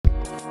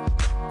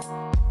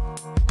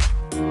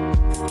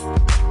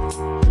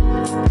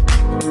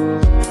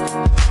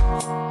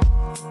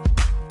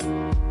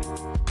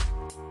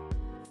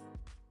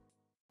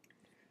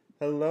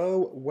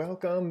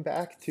welcome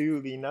back to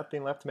the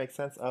Nothing Left to Make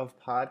Sense of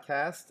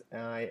podcast.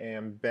 I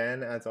am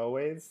Ben, as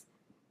always.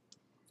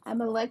 I'm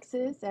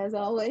Alexis, as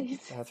always.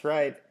 That's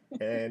right.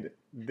 And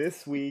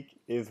this week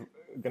is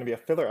going to be a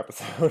filler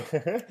episode.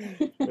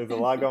 There's a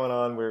lot going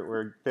on.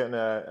 We're getting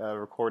a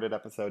recorded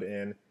episode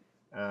in.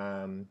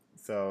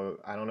 So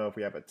I don't know if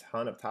we have a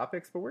ton of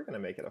topics, but we're going to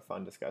make it a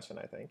fun discussion,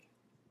 I think.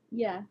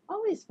 Yeah,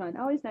 always fun.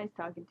 Always nice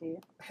talking to you.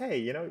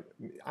 Hey,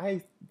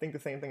 I think the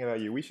same thing about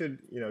you. We should,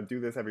 do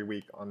this every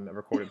week on a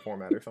recorded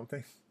format or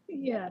something.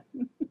 Yeah,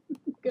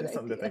 good Just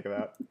something to think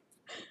about.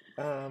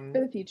 For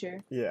the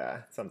future.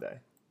 Yeah, someday.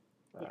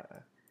 Yeah.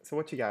 So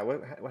what you got?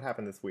 What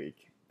happened this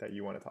week that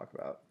you want to talk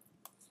about?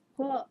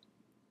 Well,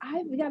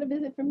 I've got a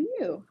visit from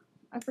you.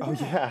 I forgot.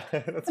 Oh yeah,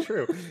 that's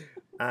true.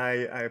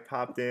 I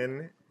popped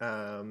in.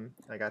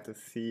 I got to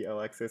see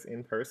Alexis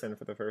in person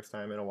for the first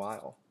time in a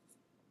while.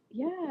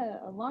 Yeah,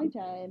 a long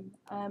time.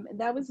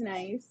 That was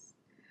nice.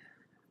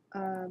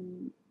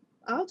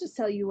 I'll just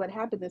tell you what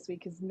happened this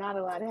week because not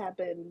a lot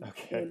happened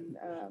Okay. in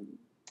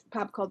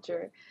pop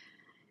culture.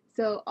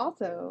 So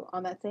also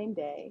on that same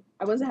day,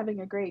 I wasn't having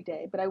a great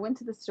day, but I went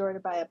to the store to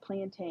buy a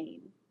plantain.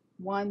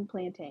 One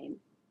plantain.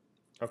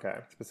 Okay,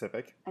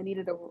 specific. I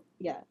needed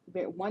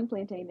one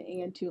plantain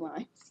and two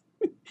limes.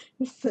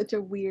 It's such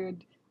a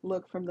weird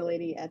look from the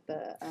lady at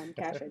the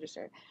cash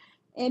register.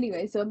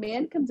 Anyway, so a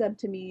man comes up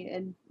to me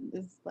and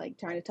is like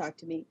trying to talk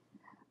to me.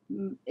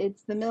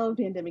 It's the middle of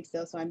the pandemic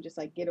still, so I'm just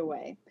like, get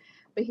away.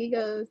 But he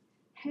goes,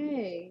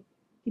 hey,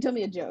 he told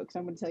me a joke, so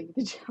I'm going to tell you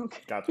the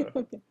joke. Gotcha.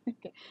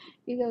 Okay.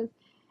 He goes,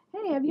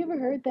 hey, have you ever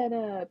heard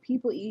that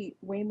people eat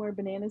way more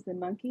bananas than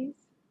monkeys?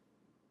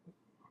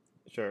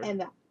 Sure.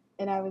 And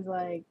I was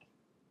like,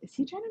 is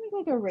he trying to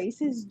make like a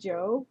racist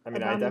joke I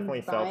mean, I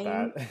definitely felt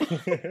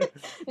that.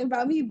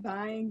 about me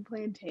buying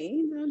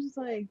plantains? And I was just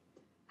like,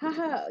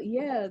 haha,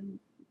 yeah,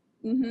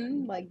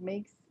 like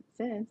makes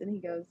sense. And he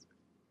goes,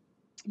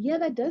 yeah,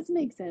 that does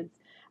make sense.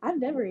 I've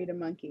never ate a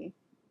monkey.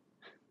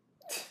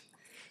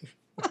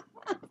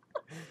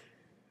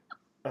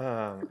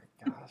 Oh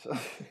my gosh.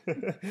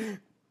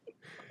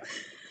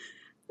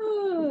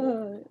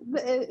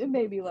 It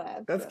made me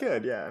laugh. That's So.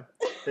 good, yeah.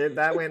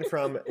 That went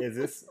from, is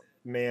this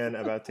man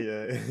about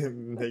to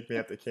make me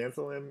have to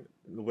cancel him,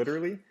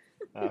 literally,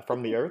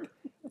 from the earth,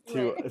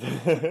 to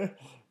Right.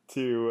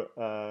 to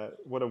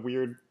what a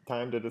weird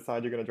time to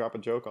decide you're going to drop a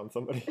joke on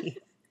somebody.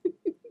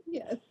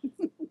 Yes.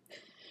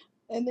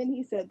 And then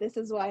he said, this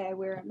is why I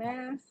wear a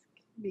mask,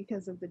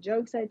 because of the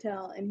jokes I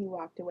tell, and he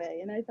walked away.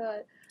 And I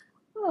thought,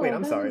 oh, Wait,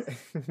 I'm that sorry.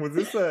 was... Was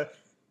this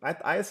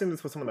I assumed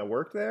this was someone that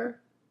worked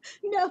there?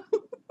 No.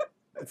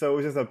 So it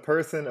was just a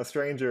person, a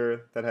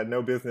stranger that had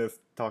no business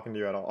talking to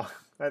you at all.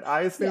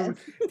 I assumed,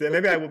 Yes.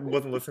 maybe I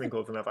wasn't listening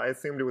close enough. I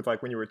assumed it was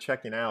like when you were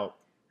checking out,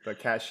 the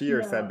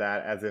cashier said No.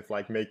 that as if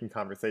like making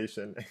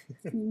conversation.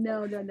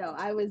 No.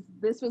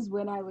 This was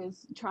when I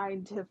was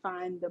trying to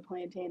find the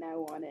plantain I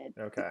wanted.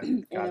 Okay,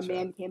 And a gotcha.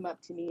 man came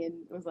up to me and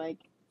was like,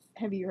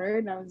 have you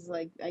heard? And I was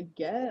like, I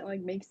get it.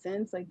 Like, makes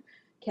sense. Like,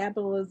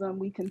 capitalism,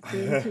 we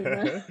consume too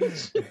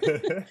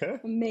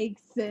much.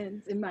 Makes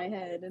sense in my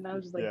head. And I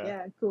was just like, Yeah,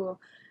 yeah, cool.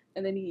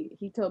 And then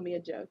he told me a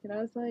joke. And I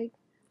was like,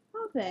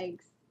 oh,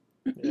 thanks.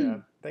 yeah.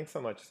 Thanks so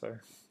much,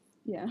 sir.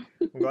 Yeah.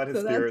 I'm glad his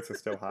So that's, spirits are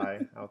still high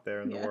out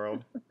there in the yeah,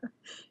 world.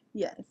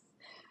 yes.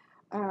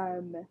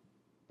 Um,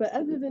 but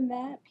other than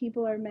that,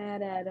 people are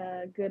mad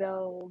at good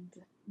old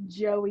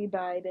Joey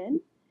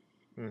Biden.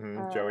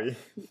 Uh, Joey,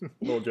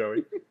 little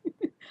Joey.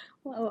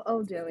 well,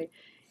 old Joey.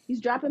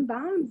 He's dropping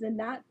bombs and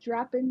not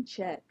dropping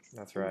checks.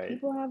 That's And right,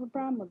 people have a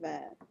problem with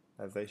that,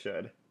 as they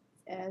should.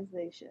 as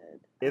they should.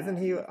 Isn't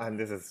he?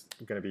 This is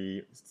going to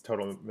be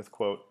total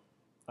misquote,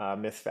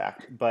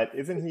 misfact, but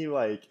isn't he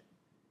like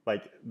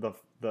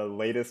the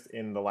latest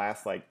in the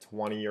last like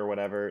 20 or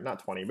whatever? Not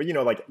 20, but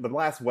like the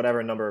last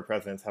whatever number of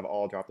presidents have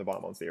all dropped a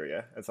bomb on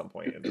Syria at some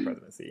point in their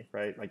presidency,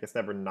 right? Like it's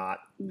never not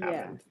Yeah,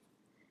 happened.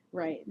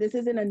 right. This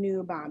isn't a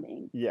new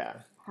bombing. Yeah.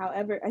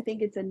 However, I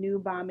think it's a new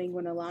bombing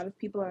when a lot of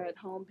people are at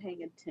home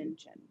paying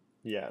attention.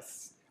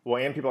 Yes.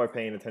 Well, and people are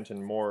paying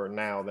attention more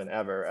now than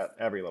ever at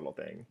every little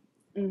thing.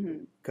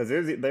 Hmm. Because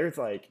there's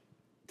like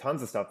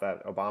tons of stuff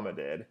that Obama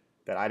did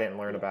that I didn't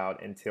learn Yeah,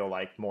 about until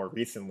like more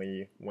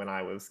recently when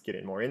I was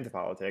getting more into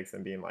politics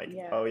and being like,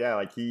 yeah, oh yeah,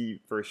 like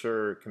he for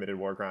sure committed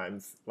war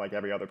crimes like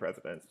every other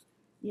president.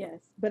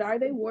 yes. But are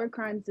they war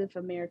crimes if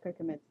America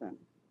commits them?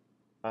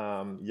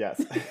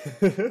 Yes.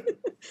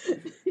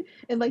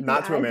 And like the Not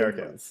to eyes of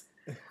Americans.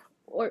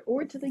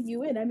 or to the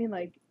UN. I mean,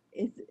 like,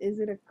 is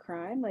it a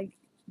crime? Like,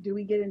 do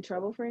we get in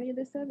trouble for any of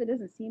this stuff? It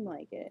doesn't seem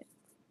like it.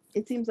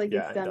 It seems like it's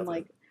Yeah, it done doesn't.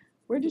 like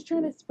we're just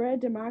trying to spread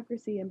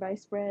democracy, and by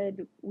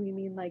spread we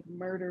mean like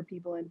murder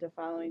people into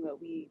following what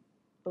we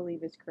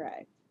believe is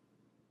correct.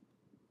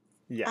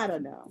 I Yeah.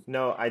 don't know.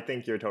 No, I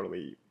think you're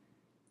totally.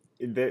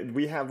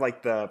 We have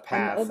like the I'm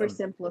pass of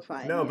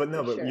oversimplifying no, it but for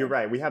no, but you're sure.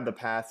 right. We have the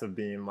pass of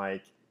being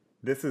like,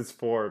 this is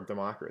for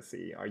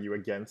democracy. Are you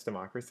against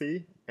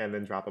democracy? And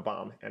then drop a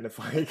bomb, and it's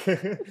like,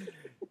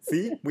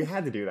 see, we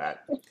had to do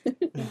that.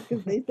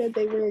 Because they said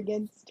they were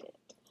against it,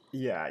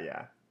 Yeah,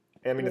 yeah.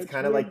 I mean, it's which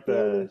kind of we're like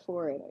barely the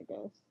for it, I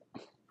guess.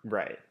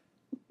 Right.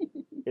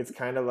 It's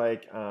kind of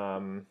like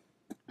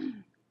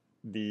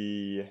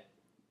the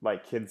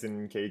like kids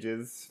in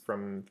cages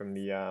from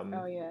the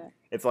Oh yeah.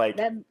 it's like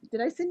That did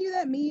I send you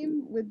that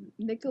meme with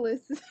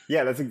Nicholas?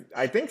 yeah,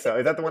 I think so.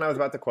 Is that the one I was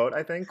about to quote,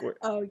 I think?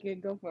 Oh, okay,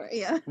 go for it.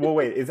 Yeah. Well,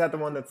 wait, is that the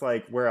one that's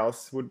like where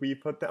else would we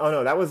put that? Oh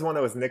no, that was one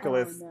that was Oh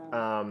Nicholas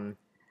no.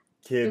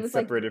 It kids was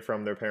like separated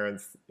from their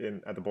parents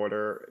in at the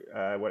border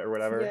or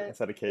whatever yeah,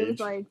 instead of it was cage.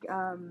 like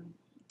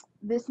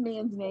this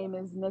man's name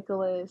is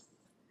Nicholas.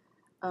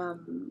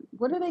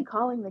 What are they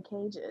calling the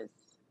cages?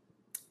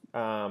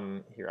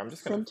 Here, I'm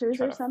just gonna Centers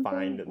try or to something?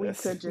 find We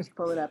this. could just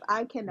pull it up.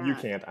 I You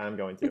cannot. can't. I'm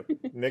going to.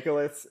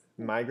 Nicholas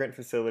Migrant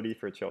Facility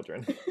for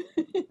Children.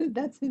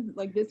 That's his,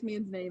 like this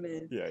man's name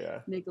is Yeah, yeah.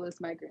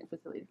 Nicholas Migrant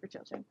Facility for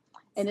Children.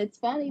 And it's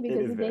funny It because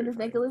is his name very is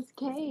funny. Nicholas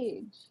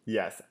Cage.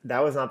 Yes,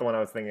 that was not the one I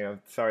was thinking of.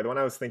 Sorry, the one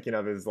I was thinking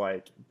of is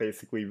like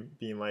basically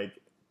being like,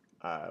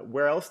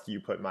 where else do you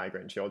put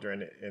migrant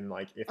children in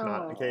like if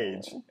not a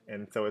cage? Oh,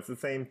 And so it's the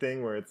same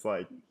thing where it's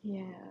like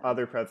yeah.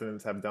 other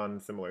presidents have done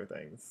similar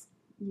things.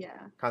 Yeah.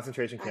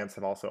 Concentration I camps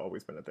have also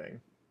always been a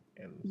thing,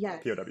 and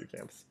yes. POW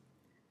camps.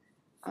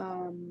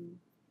 Um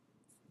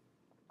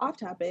Off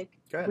topic,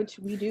 Go ahead. which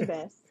we do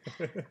best.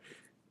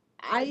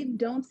 I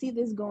don't see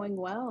this going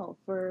well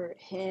for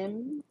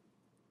him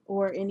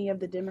or any of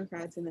the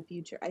Democrats in the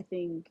future. I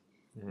think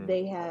Mhm.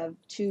 they have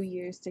 2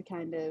 years to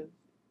kind of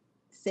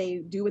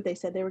do what they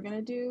said they were going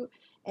to do,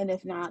 and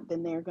if not,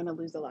 then they're going to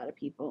lose a lot of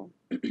people.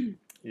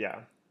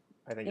 Yeah,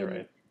 I think you're and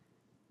right.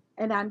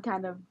 and I'm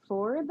kind of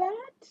for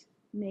that,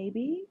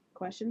 maybe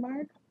question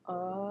mark.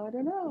 I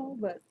don't know,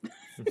 but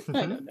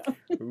I don't know.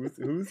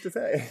 Who's to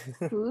say?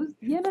 I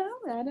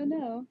don't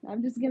know.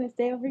 I'm just gonna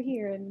stay over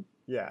here and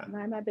Yeah,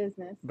 mind my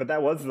business. but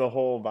that was the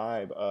whole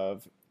vibe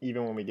of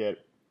even when we get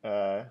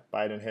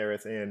Biden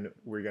Harris in,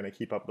 we're gonna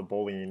keep up the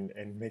bullying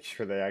and make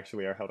sure they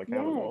actually are held Yes,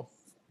 accountable.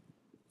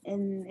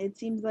 and it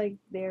seems like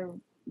they're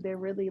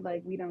really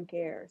like we don't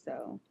care.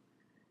 So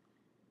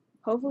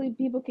hopefully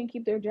people can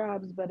keep their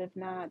jobs, but if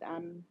not,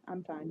 I'm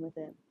fine with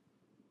it.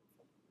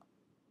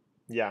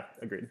 Yeah,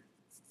 agreed.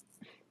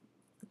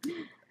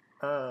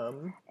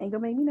 Um, Ain't gonna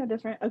make me no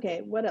different.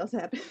 Okay, what else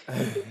happened?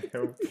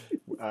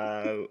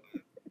 uh,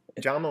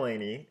 John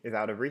Mulaney is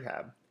out of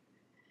rehab.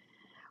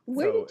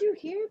 Where So did you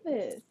hear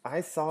this?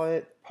 I saw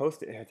it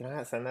posted. Did I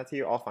not send that to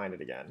you? I'll find it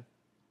again.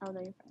 Oh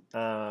no, you're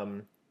fine.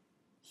 Um,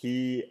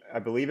 I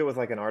believe it was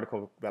like an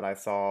article that I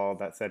saw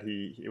that said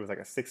it was like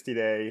a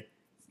 60-day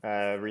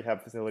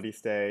rehab facility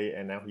stay,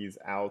 and now he's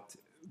out.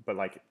 But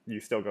like you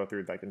still go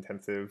through like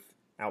intensive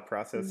out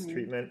process Hmm.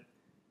 treatment.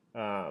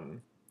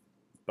 Um,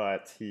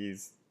 but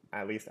he's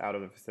at least out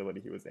of the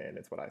facility he was in.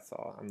 It's what I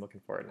saw. I'm looking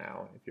for it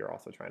now. If you're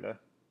also trying to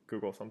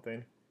Google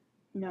something.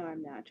 No,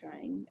 I'm not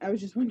trying. I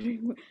was just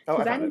wondering Oh, I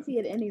because I found it. didn't see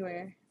it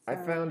anywhere. I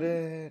found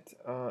it.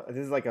 This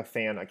is like a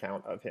fan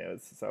account of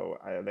his, so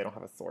they don't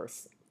have a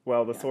source.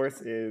 Well, the source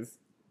Gotcha. is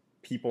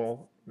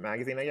People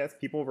magazine, I guess.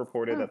 People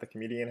reported Oh, that the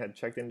comedian had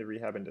checked into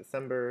rehab in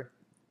December,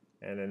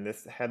 and then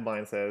this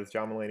headline says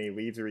John Mulaney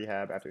leaves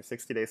rehab after a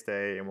 60-day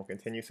stay and will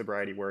continue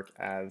sobriety work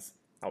as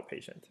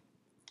outpatient.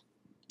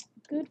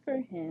 good for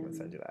I'm gonna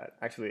send him. you that.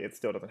 Actually, it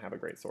still doesn't have a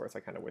great source. I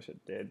kind of wish it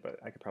did, but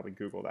I could probably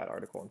Google that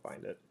article and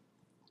find it.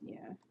 Yeah.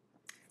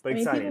 But I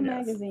mean, People exciting,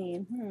 yes.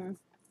 Magazine.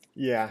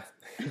 Yeah.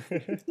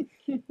 Let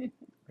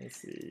me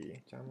see.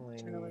 John Mulaney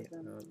out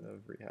Journalism. of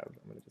rehab.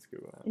 I'm gonna just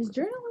Google that Is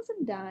real quick.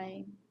 journalism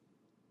dying?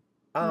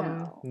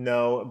 No.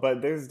 No,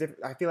 but there's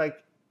different. I feel like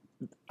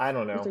I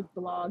don't It's know. like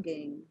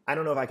blogging, I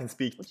don't know if I can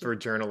speak which is for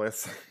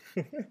journalists,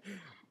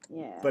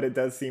 yeah. but it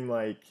does seem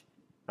like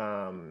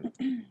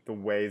the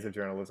ways of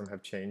journalism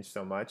have changed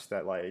so much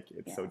that like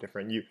it's so Yeah.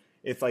 different.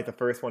 It's like the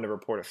first one to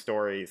report a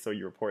story, so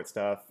you report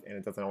stuff, and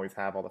it doesn't always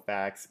have all the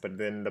facts. But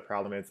then the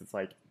problem is, it's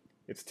like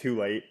it's too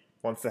late.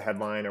 Once the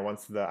headline or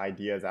once the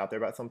idea is out there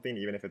about something,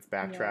 even if it's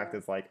backtracked, Yeah.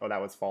 it's like, oh,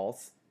 that was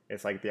false.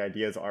 It's like the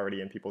idea is already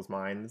in people's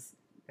minds,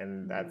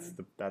 and Hmm.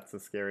 that's the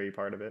scary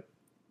part of it.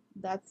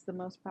 That's the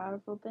most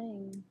powerful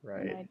thing, an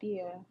Right.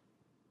 idea.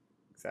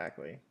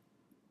 Exactly.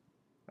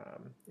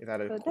 Is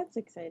that a But that's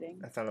exciting.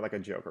 that sounded like a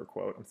Joker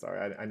quote. I'm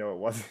sorry. I know it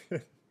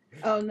wasn't.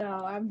 Oh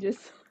no, I'm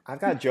just I've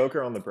got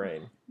Joker on the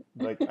brain.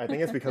 Like I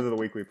think it's because of the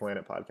Weekly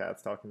Planet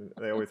podcast talking.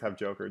 They always have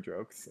Joker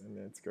jokes, and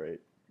it's great.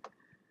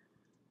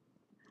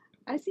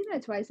 I've seen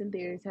that twice in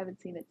theaters,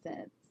 haven't seen it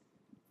since.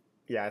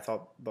 Yeah, I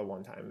saw the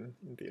one time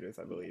in theaters,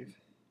 I Yeah.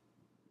 believe.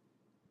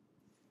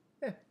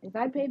 Yeah, If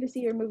I pay to see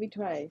your movie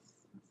twice,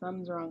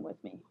 something's wrong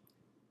with me.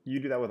 you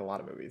do that with a lot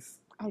of movies.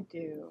 I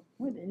do.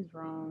 What is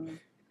wrong?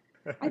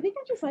 I think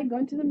I just like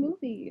going to the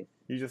movies.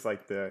 You just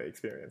like the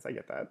experience. I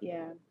get that,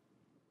 Yeah.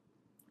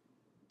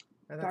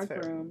 and that's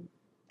Dark fair. room.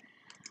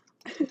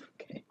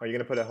 Okay. Are you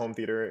gonna put a home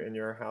theater in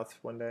your house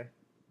one day?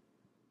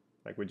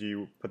 Like, would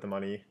you put the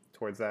money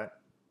towards that?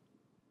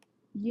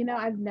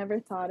 I've never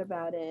thought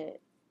about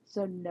it,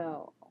 so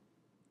no.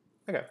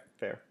 Okay,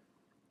 fair.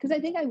 Because I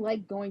think I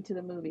like going to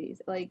the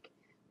movies. Like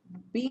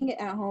being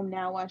at home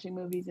now watching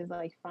movies is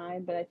like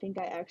fine, but I think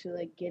I actually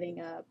like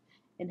getting up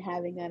and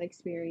having that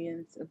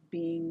experience of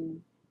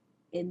being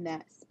in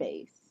that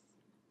space.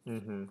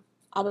 Hmm.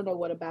 I don't know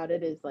what about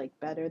it is like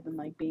better than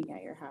like being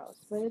at your house,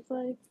 but it's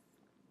like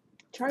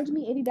charge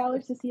me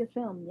 $80 to see a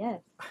film.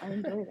 Yes, I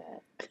enjoy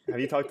that. Have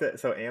you talked to,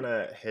 so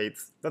Anna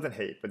doesn't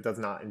hate, but does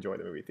not enjoy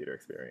the movie theater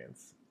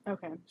experience.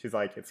 Okay. She's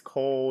like, it's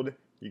cold.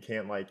 You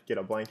can't like get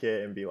a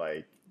blanket and be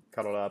like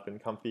cuddled up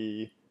and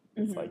comfy.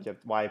 It's Hmm. like,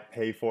 why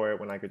pay for it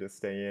when I could just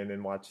stay in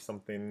and watch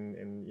something?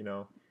 And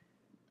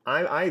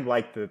I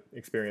like the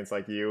experience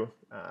like you.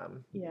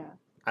 Yeah.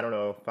 I don't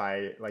know if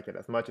I like it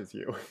as much as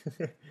you.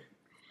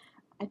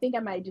 I think I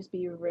might just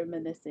be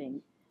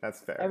reminiscing. That's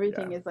fair.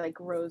 Everything Yeah. is like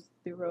rose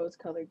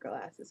colored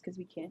glasses because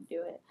we can't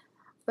do it.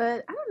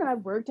 But I don't know.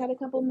 I've worked at a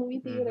couple movie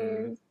Hmm.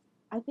 theaters.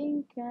 I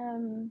think,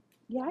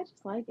 yeah, I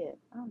just like it.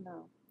 I don't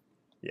know.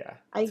 Yeah.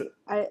 So,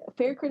 I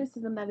fair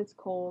criticism that it's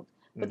cold,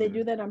 but they hmm.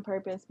 do that on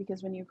purpose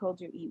because when you're cold,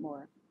 you eat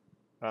more.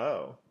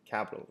 Oh,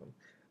 capitalism.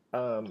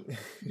 Um,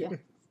 Yes.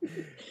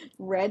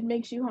 Red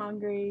makes you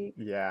hungry,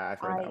 yeah, I've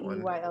heard that i.e.,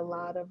 one. why a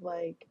lot of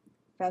like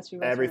fast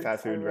food Every restaurants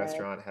fast are food red.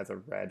 restaurant has a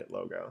red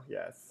logo.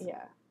 Yes.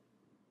 Yeah.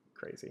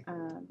 Crazy.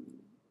 Um,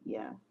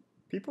 yeah.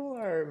 People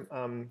are,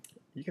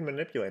 you can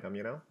manipulate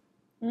them.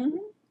 Hmm.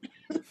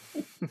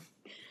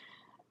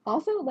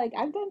 Also, like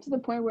I've gotten to the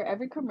point where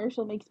every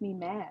commercial makes me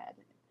mad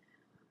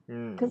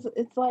Mm. because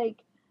it's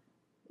like,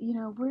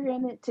 we're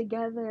in it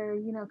together,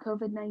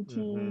 COVID Hmm.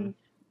 19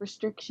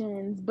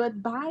 restrictions,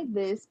 but buy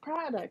this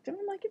product. And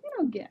I'm like, if you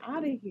don't get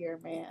out of here,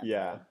 man,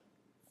 Yeah. like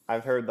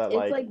I've heard that, it's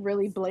like, like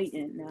really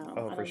blatant now.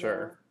 oh, I for don't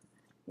sure.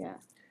 know. Yeah.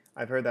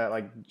 I've heard that,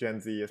 like, Gen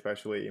Z,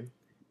 especially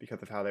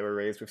because of how they were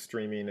raised with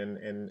streaming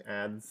and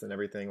ads and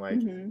everything,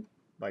 Hmm.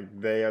 like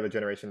they are the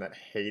generation that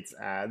hates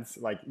ads,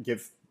 like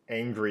gets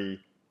angry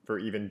for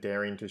even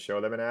daring to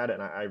show them an ad,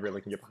 and I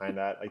really can get behind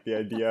that. Like the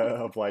idea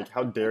of like,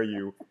 how dare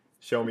you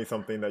show me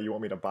something that you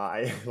want me to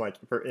buy, like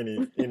for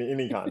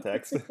any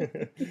context.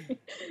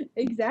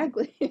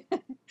 Exactly.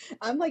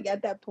 I'm like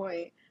at that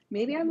point.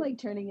 Maybe I'm like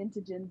turning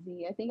into Gen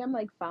Z. I think I'm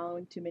like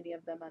following too many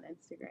of them on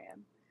Instagram.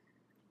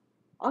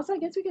 Also, I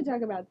guess we could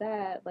talk about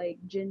that, like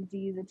Gen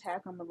Z's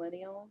attack on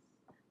millennials,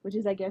 which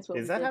is, I guess, what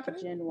Is we that did to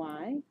happening? Gen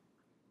Y.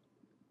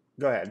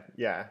 Go ahead.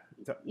 Yeah,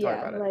 talk Yeah,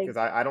 about it because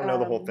like, I don't know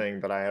the whole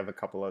thing, but I have a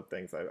couple of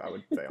things I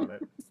would say on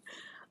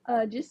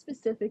it. just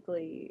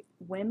specifically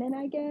women,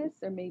 I guess,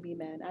 or maybe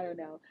men, I don't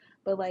know.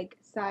 But like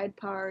side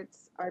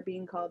parts are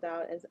being called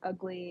out as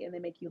ugly and they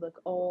make you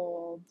look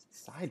old,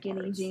 Side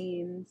skinny parts.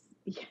 jeans.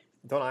 Yes.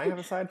 Don't I have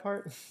a side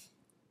part?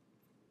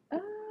 Uh,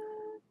 do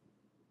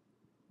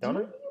Don't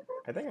you?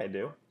 I? I think I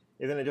do.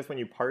 Isn't it just when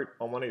you part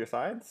on one of your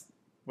sides?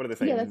 What are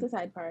they Yeah, that's saying? a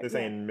side part. They're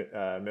Yeah.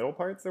 saying middle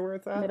parts are where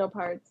it's at. Middle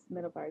parts,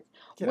 middle parts.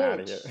 Get out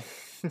of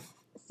here.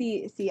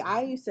 Which, see,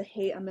 I used to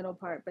hate a middle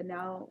part, but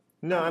now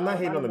No, I'm I'm all not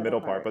hating about on a the middle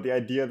middle part, part. but the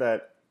idea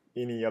that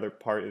any other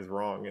part is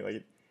wrong,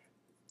 like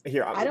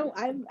here, I don't.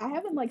 I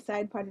haven't like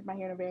side parted my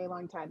hair in a very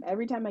long time.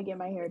 Every time I get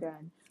my hair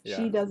done, yeah,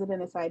 she does it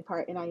in a side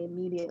part, and I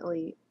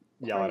immediately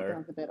yell part at it her,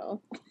 down the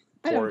middle.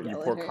 I don't you yell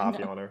at pour her.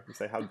 coffee No, on her. You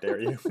say, "How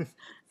dare you?"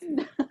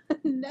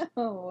 no.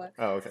 Oh,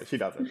 okay, she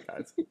doesn't,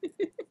 guys.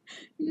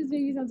 You just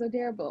made me sound so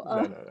terrible.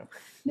 No, no, no.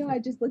 No, I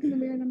just look in the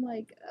mirror and I'm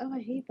like, oh, I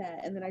hate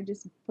that, and then I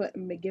just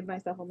give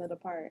myself a middle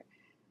part.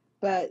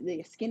 But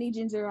the skinny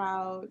jeans are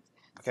out,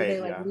 so Okay,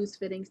 they like yeah, loose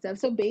fitting stuff.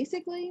 So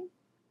basically,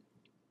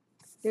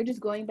 they're just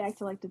going back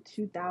to like the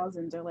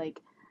 2000s or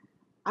like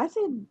I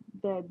say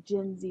the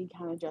Gen Z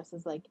kind of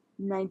dresses like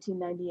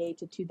 1998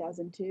 to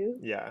 2002,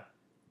 yeah.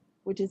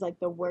 which is like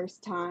the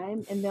worst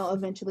time. And they'll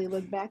eventually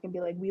look back and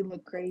be like, we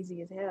look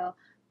crazy as hell.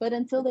 But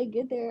until they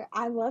get there,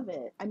 I love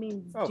it. I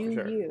mean, Oh, for do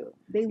sure. you?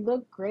 They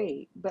look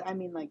great, but I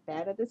mean, like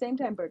bad at the same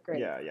time, but great.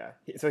 Yeah, yeah.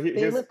 So They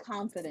here's look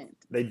confident.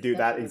 they do That's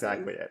that what it is.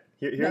 exactly it.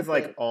 Here's That's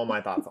like it. all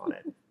my thoughts on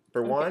it.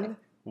 For Okay. one,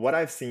 what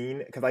I've seen,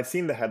 because I've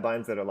seen the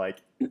headlines that are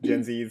like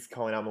Gen Z's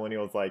calling out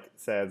millennials, like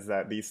says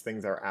that these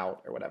things are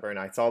out or whatever. And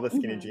I saw the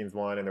skinny Hmm. jeans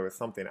one, and there was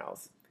something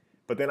else.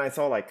 But then I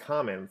saw like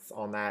comments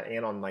on that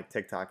and on like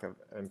TikTok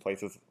and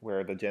places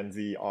where the Gen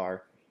Z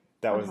are.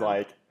 That Uh was huh.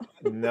 like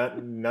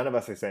none of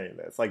us are saying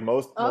this. Like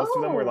most of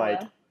them were like,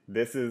 Oh,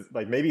 this is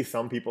like, maybe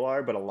some people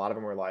are, but a lot of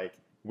them were like,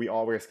 we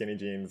all wear skinny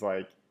jeans.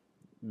 Like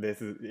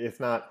it's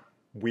not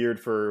weird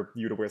for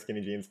you to wear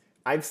skinny jeans.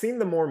 I've seen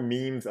the more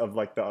memes of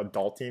like the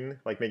adulting,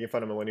 like making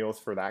fun of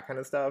millennials for that kind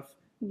of stuff.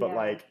 But yeah.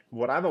 like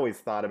what I've always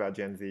thought about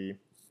Gen Z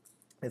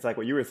is like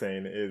what you were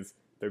saying is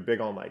they're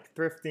big on like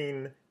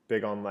thrifting,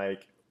 big on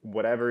like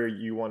whatever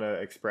you want to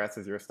express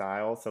as your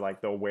style. So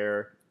like they'll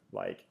wear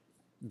like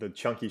the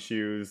chunky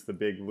shoes, the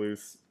big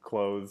loose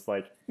clothes.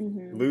 Like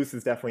Hmm. loose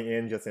is definitely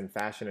in just in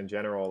fashion in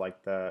general.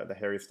 Like the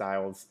Harry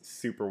Styles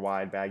super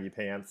wide baggy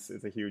pants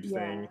is a huge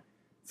thing. Yeah.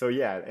 So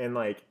yeah, and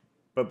like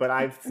but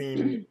I've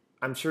seen,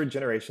 I'm sure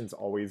generations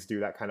always do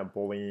that kind of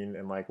bullying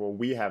and like, well,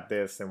 we have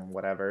this and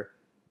whatever.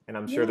 And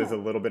I'm sure there's a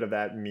Yeah. little bit of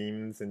that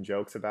memes and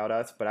jokes about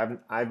us, but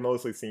I've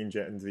mostly seen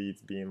Gen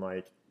Z's being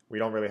like, we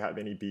don't really have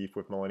any beef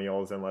with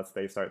millennials unless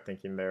they start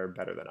thinking they're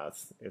better than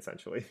us,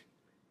 essentially.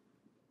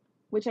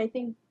 Which I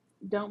think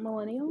don't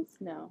millennials?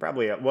 No.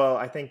 Probably, well,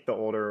 I think the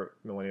older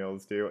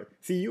millennials do.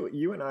 See,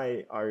 you and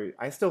I are,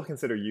 I still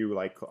consider you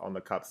like on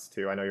the cups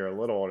too. I know you're a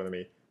little older than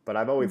me, but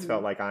I've always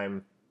felt Hmm. like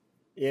I'm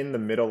in the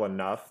middle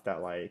enough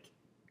that like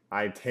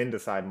I tend to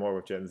side more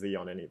with Gen Z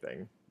on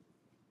anything.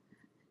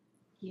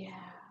 Yeah.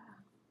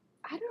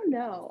 I don't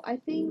know. I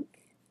think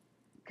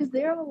because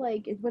they're all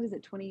like, what is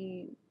it,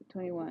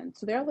 2021?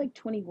 So they're all like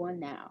 21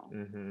 now.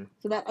 Hmm.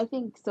 So that I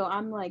think, so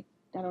I'm like,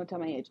 I don't want to tell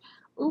my age.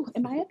 Ooh,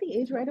 am I at the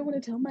age where I don't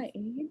want to tell my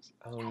age?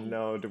 Oh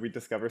no, Yikes. did we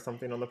discover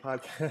something on the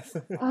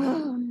podcast?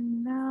 Oh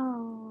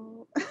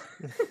no.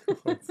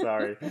 I'm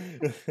sorry.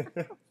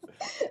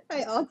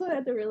 I also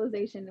had the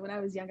realization when I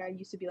was younger, I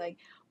used to be like,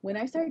 when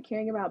I started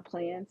caring about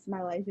plants,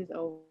 my life is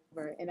over.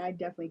 And I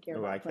definitely care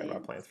Oh, I about care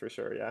about plants. plants for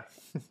sure, yeah.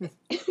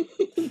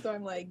 So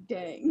I'm like,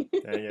 dang,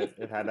 Dang it,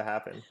 it had to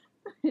happen.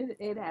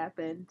 it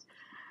happened.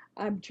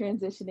 I'm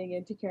transitioning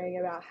into caring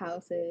about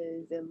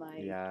houses and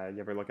like Yeah, you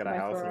ever look at a my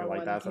house and you're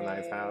like, that's a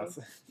nice 401k. house?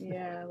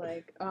 Yeah,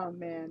 like, oh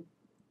man.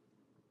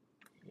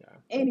 Yeah.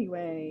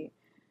 Anyway,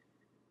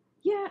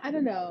 yeah, I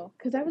don't know.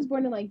 Because I was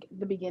born in like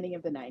the beginning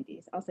of the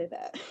 90s. I'll say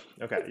that.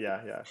 Okay,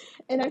 yeah, yeah.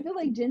 And I feel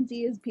like Gen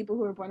Z is people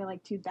who were born in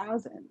like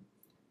 2000.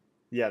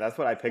 Yeah, that's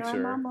what I So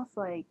I'm picture. almost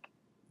like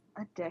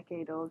a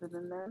decade older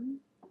than them.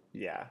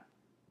 Yeah.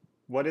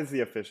 What is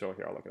the official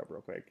here? I'll look it up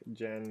real quick.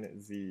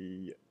 Gen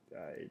Z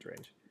age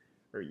range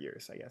or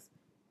years, I guess.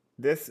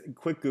 This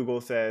quick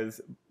Google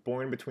says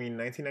born between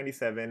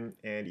 1997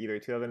 and either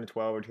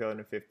 2012 or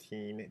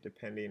 2015,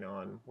 depending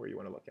on where you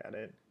want to look at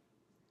it.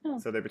 Oh,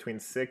 So they're between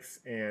 6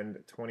 and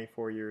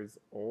 24 years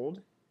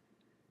old.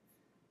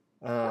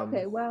 Um,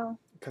 okay. Well,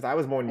 because I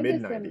was born I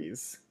mid guess then,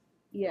 90s,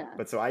 yeah,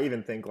 but so I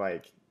even think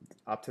like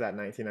up to that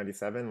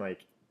 1997,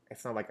 like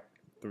it's not like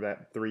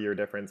that 3 year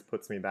difference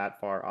puts me that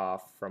far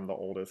off from the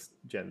oldest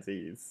Gen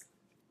Zs.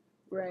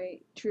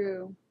 right.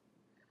 True.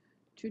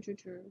 True, true,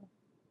 true.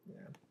 Yeah,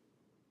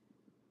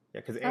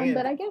 yeah, because But and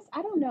I guess,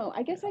 I don't know.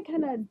 I guess yeah, I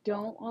kind of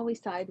don't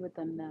always side with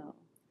them though.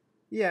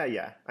 yeah,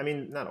 yeah. I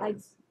mean, not I,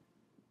 always,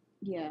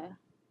 yeah.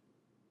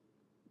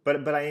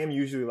 but I am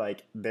usually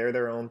like they're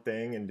their own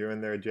thing and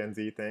doing their Gen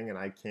Z thing, and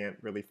I can't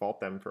really fault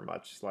them for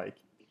much. Like,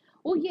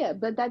 Well, yeah,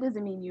 but that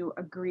doesn't mean you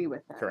agree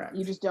with them. correct.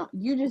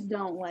 You just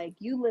don't like,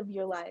 you live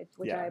your life,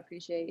 which I Yeah.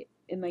 appreciate.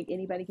 And like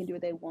anybody can do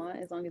what they want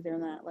as long as they're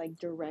not like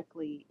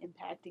directly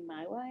impacting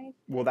my life.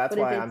 Well, that's But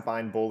if why I'm it's,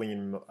 fine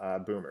bullying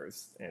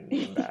boomers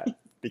in that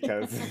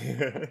because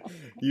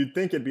you'd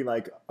think it'd be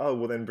like, oh,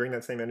 well, then bring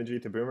that same energy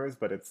to boomers,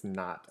 but it's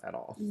not at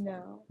all.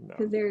 no, No.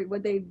 because they're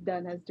what they've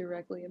done has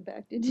directly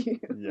impacted you.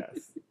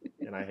 Yes,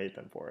 and I hate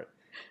them for it.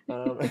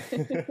 Um,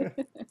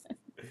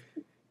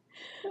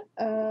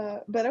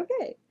 But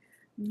okay,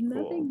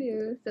 nothing cool.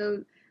 new.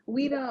 So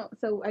we don't.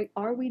 So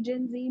are we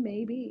Gen Z?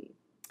 Maybe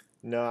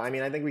No, I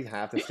mean, I think we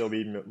have to still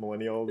be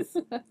millennials,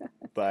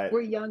 but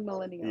we're young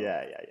millennials.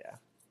 yeah, yeah, yeah.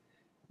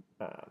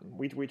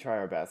 We try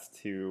our best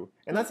to,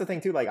 and that's the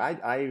thing too. Like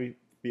I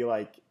feel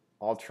like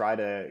I'll try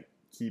to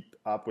keep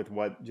up with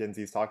what Gen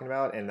Z is talking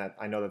about, and that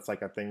I know that's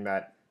like a thing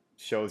that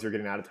shows you're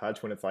getting out of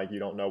touch when it's like you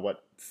don't know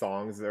what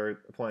songs they're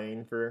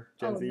playing for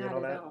Gen Oh, Z and not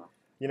all at that. all.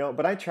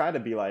 But I try to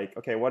be like,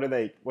 okay, what do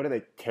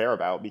they care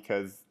about?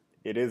 Because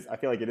it is, I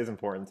feel like it is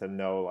important to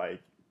know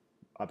like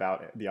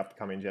about the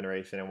upcoming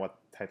generation and what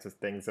types of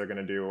things they're going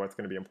to do or what's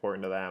going to be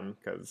important to them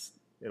because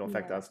it'll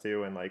affect Yeah. us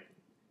too. And like,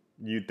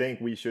 you'd think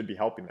we should be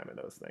helping them in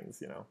those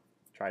things.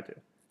 Try to.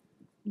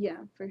 Yeah,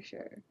 for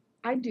sure.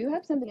 I do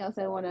have something else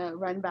I want to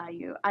run by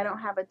you. I don't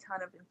have a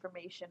ton of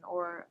information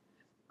or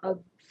a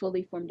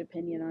fully formed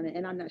opinion on it,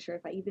 and I'm not sure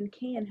if I even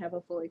can have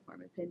a fully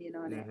formed opinion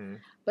on it. Hmm.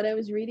 But I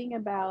was reading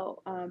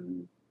about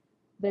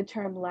the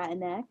term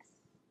Latinx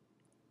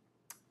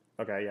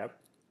Okay. Yep.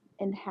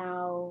 and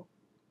how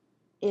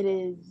it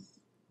is,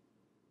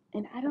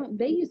 and I don't,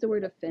 they use the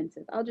word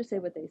offensive. I'll just say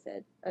what they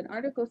said. An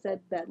article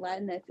said that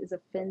Latinx is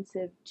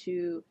offensive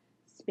to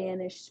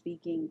Spanish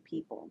speaking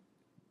people.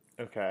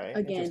 Okay.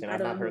 Again, Interesting. I I've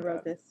don't not know who heard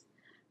that.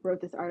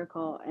 wrote this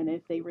article and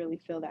if they really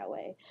feel that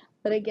way.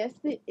 But I guess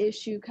the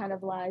issue kind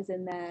of lies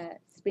in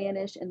that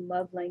Spanish and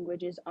love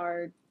languages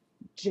are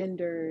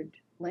gendered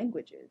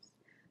languages.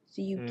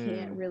 So you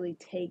can't Mm, really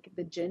take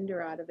the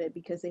gender out of it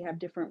because they have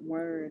different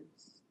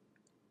words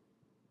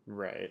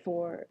right.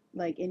 for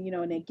like, and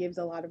and it gives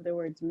a lot of the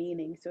words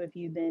meaning. So if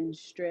you then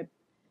strip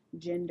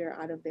gender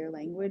out of their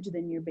language,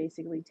 then you're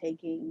basically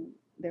taking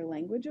their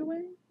language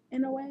away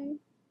in a way,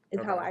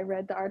 is how Okay. I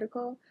read the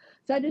article.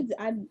 So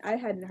I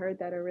hadn't heard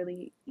that or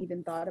really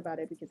even thought about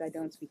it because I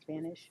don't speak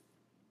Spanish.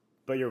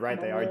 But you're I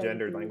right. They don't are know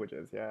gendered anything.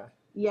 languages. Yeah.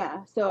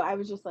 Yeah, so I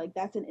was just like,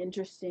 that's an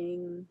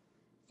interesting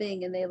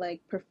thing, and they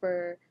like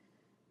prefer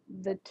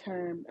the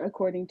term,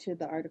 according to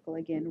the article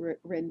again,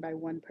 written by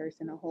one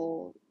person, a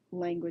whole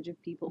language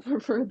of people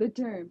prefer the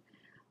term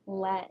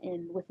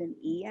Latin with an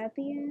E at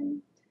the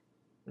end.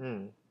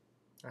 Mm,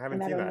 I And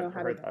haven't I seen don't that know or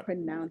how to heard that.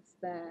 pronounce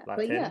that.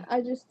 But yeah, Latin.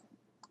 I just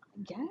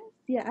guess.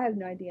 Yeah, I have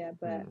no idea,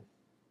 but Hmm.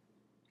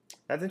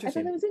 That's I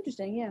thought interesting. that was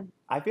interesting. Yeah.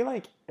 I feel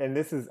like, and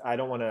this is, I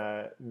don't want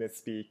to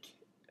misspeak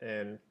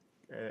and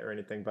or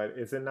anything, but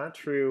is it not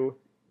true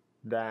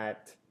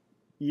that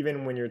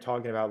even when you're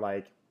talking about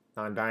like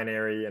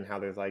non-binary and how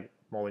there's like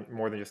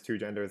more than just two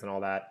genders and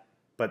all that,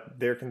 but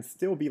there can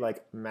still be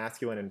like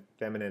masculine and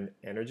feminine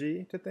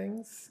energy to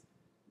things,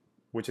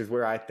 which is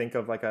where I think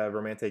of like a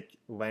romantic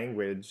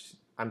language.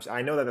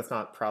 I know that that's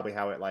not probably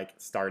how it like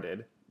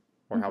started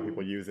or how Hmm.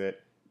 people use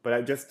it,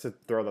 but just to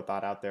throw the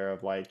thought out there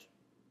of like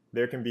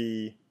there can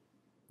be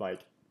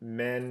like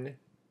men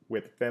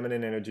with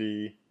feminine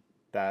energy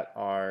that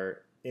are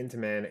into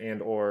men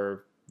and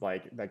or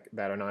like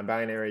that are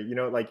non-binary. You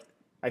know, like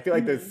I feel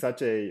like there's Hmm.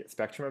 such a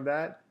spectrum of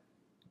that,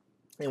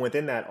 and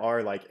within that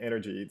are like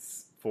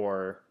energies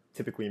for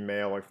typically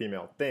male or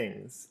female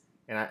things.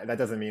 And that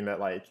doesn't mean that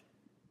like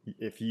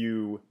if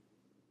you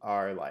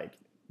are like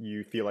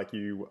you feel like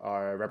you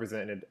are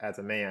represented as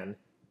a man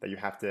that you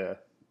have to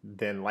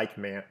then like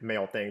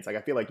male things. Like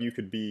I feel like you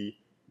could be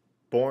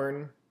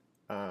born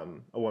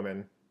a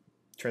woman,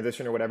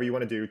 transition or whatever you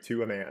want to do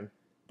to a man,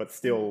 but Hmm.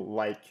 still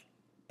like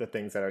the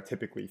things that are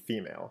typically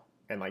female,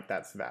 and like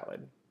that's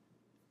valid.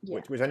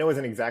 Yeah. Which I know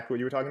isn't exactly what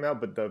you were talking about,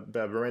 but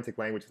the romantic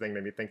language thing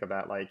made me think of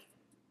that. Like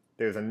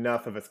there's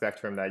enough of a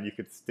spectrum that you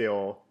could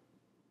still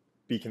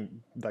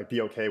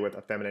be okay with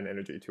a feminine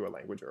energy to a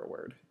language or a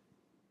word.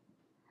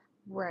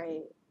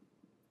 Right.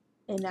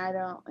 And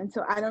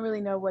so I don't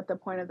really know what the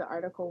point of the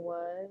article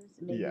was.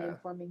 Maybe Yeah.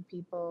 informing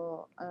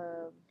people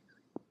of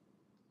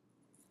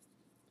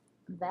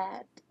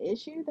that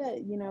issue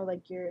that,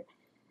 like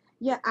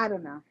yeah, I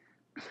don't know.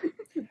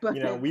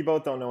 But We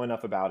both don't know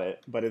enough about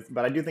it, but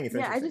I do think it's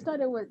yeah, I just interesting. thought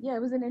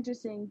it was an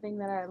interesting thing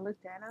that I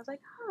looked at and I was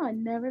like, huh, I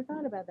never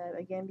thought about that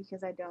again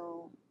because I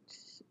don't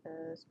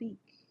speak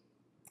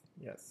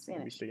Yes, we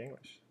Spanish. speak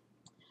English.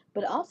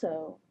 But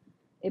also,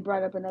 it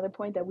brought up another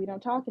point that we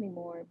don't talk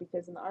anymore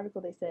because in the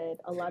article they said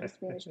a lot of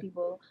Spanish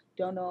people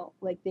don't know,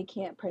 like, they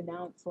can't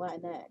pronounce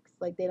Latinx.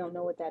 Like, they don't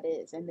know what that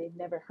is and they've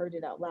never heard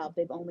it out loud.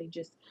 They've only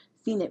just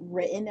seen it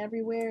written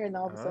everywhere. And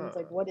all of a sudden, it's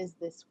like, Ah, what is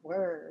this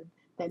word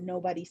that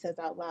nobody says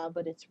out loud,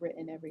 but it's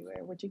written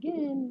everywhere? Which,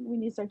 again, we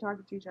need to start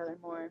talking to each other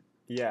more.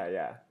 yeah,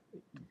 yeah.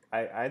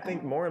 I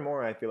think Um, more and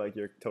more I feel like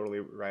you're totally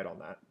right on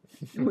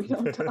we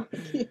don't that. talk.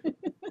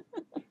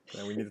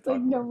 And we need to It's like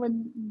talk more.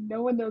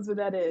 no one knows what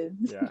that is.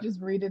 You Yeah.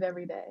 just read it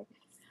every day.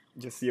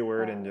 Just see a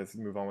word and Uh, just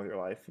move on with your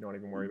life. You don't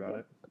even worry about yeah.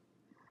 it.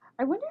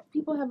 I wonder if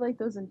people have like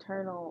those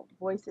internal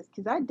voices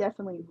because I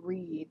definitely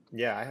read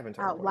Yeah, I have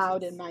internal out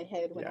loud in voices. my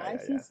head when Yeah, I yeah,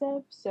 see yeah.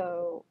 stuff.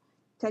 So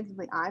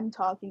technically, I'm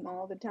talking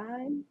all the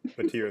time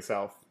But to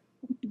yourself.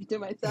 to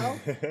myself.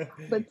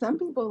 But some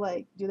people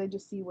like, do they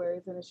just see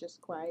words and it's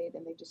just quiet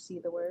and they just see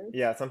the words?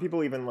 Yeah, some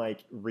people even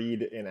like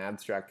read in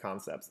abstract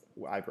concepts.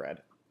 I've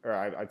read, or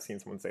I've seen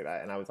someone say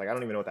that, and I was like, I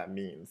don't even know what that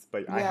means.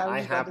 But Yeah, I was I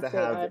just about have to to say,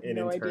 I have have an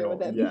no idea what internal.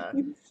 that Yeah,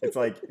 means. it's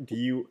like, do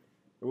you?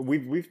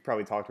 We've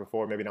probably talked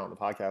before, maybe not on the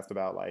podcast,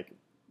 about like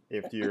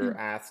if you're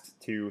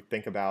asked to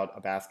think about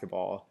a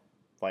basketball,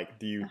 like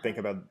do you think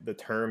Uh-huh. about the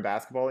term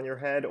basketball in your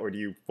head, or do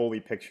you fully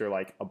picture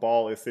like a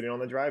ball is sitting on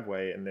the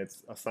driveway and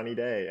it's a sunny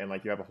day and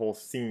like you have a whole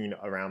scene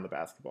around the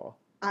basketball?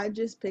 I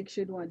just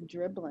pictured one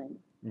dribbling.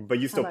 But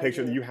you How still about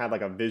picture that you? you had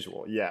like a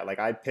visual. Yeah, like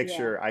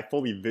Yeah, I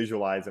fully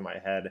visualize in my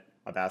head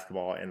a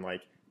basketball, and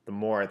like the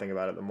more I think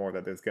about it, the more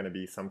that there's going to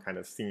be some kind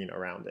of scene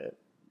around it.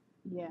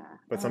 yeah.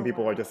 But some Oh,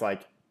 people are just wow.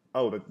 like,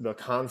 oh, the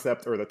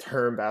concept or the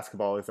term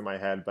basketball is in my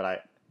head,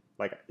 but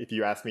like if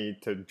you ask me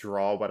to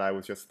draw what I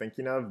was just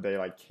thinking of, they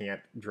like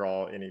can't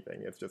draw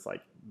anything. It's just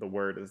like the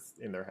word is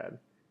in their head,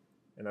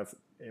 and that's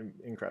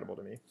incredible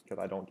to me because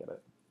I don't get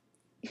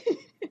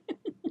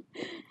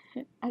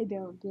I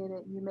don't get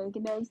it. You make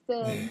no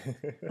sense.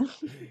 it.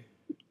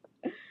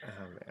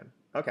 Oh man.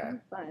 Okay.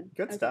 That's fun.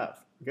 Good Okay.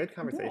 stuff. Good Yeah.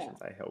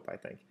 conversations, I hope, I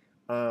think.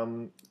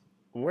 Um,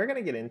 we're going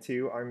to get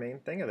into our main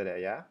thing of the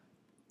day, yeah?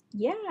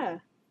 Yeah.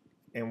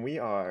 And we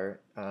are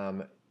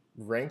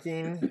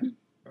ranking,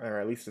 or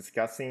at least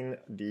discussing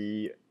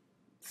the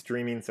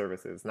streaming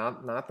services.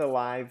 Not the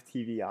live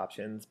TV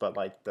options, but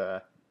like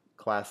the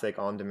classic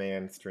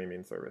on-demand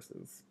streaming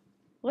services.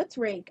 Let's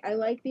rank. I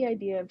like the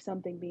idea of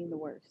something being the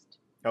worst.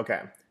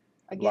 Okay.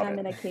 Again, Love I'm it.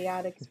 in a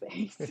chaotic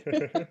space.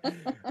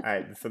 All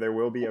right, so there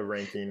will be a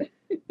ranking.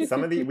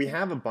 Some of the we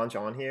have a bunch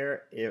on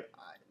here. If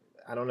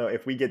I don't know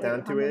if we get Wait,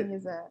 down how to many it.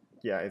 is that?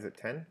 Yeah, is it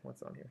 10?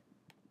 What's on here?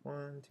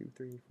 1, 2,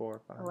 3,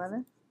 4, 5, 6.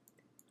 11?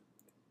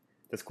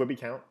 Does Quibi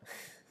count?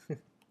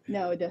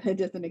 No, it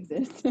doesn't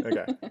exist.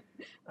 Okay.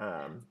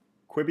 Um,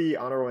 Quibi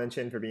honorable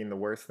mention for being the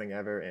worst thing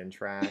ever and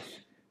trash.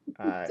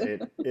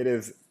 It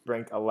is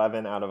ranked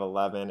 11 out of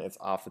 11. It's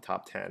off the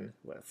top 10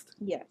 list.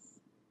 Yes.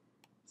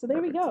 So there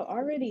we Perfect. go.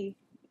 Already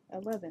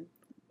 11.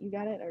 You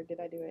got it, or did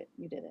I do it?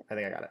 You did it. I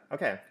think I got it.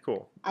 Okay,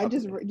 cool. I Up to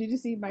just, me. did you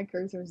see my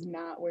cursor is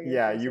not where your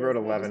Yeah, you cursor is, wrote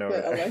and I 11 just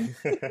over put 11.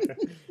 there.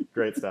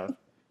 Great stuff.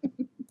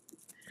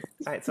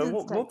 All right, so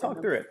It's we'll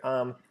talk through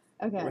technical. it.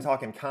 We're Okay.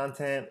 talking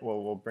content.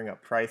 We'll bring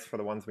up price for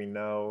the ones we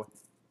know,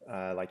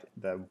 like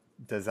the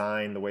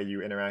design, the way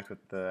you interact with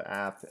the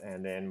app,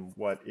 and then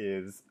what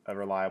is a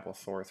reliable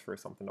source for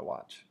something to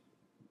watch.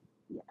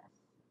 Yes.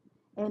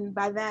 And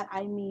by that,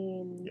 I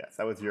mean Yes,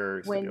 that was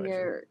your when stipulation.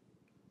 you're,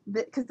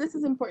 because this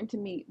is important to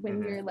me, when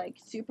Mm-hmm. you're like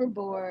super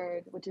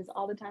bored, which is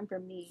all the time for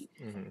me,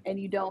 Mm-hmm. and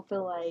you don't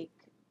feel like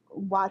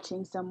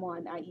watching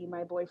someone, i.e.,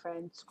 my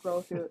boyfriend,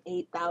 scroll through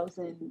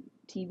 8,000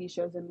 TV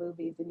shows and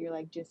movies, and you're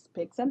like, just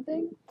pick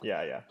something.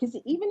 Yeah, yeah. Because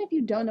even if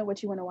you don't know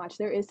what you want to watch,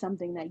 there is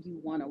something that you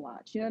want to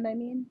watch. You know what I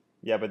mean?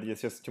 Yeah, but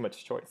it's just too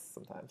much choice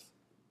sometimes.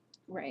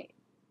 Right.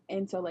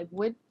 And so, like,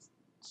 what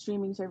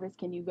streaming service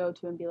can you go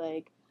to and be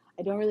like,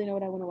 I don't really know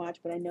what I want to watch,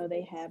 but I know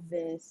they have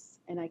this,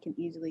 and I can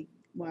easily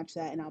watch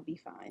that, and I'll be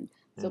fine.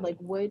 So, Mm, like,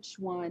 which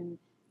one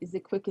is the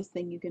quickest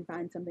thing you can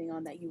find something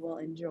on that you will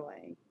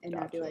enjoy, and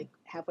not be gotcha. like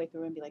halfway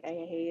through and be like, I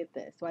hate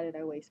this. Why did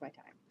I waste my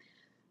time?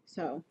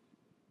 So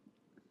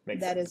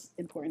Makes that sense. is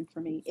important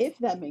for me. If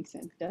that makes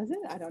sense, does it?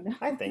 I don't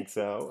I know. think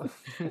so.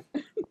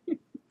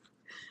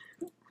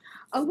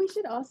 Oh, we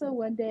should also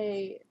one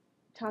day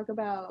talk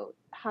about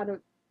how to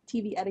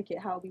TV etiquette,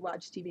 how we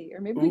watch TV,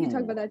 or maybe we could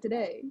talk about Ooh. that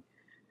today.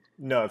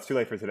 No, it's too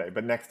late for today,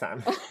 but next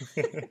time.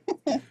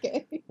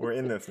 Okay. We're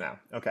in this now.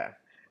 Okay.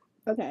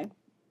 Okay.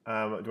 Do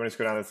you want to just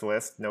go down this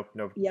list? No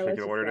Yeah, let's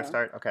particular just order to go.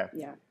 start? Okay.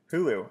 Yeah.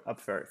 Hulu up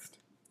first.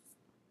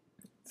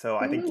 So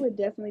I Hulu think, would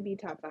definitely be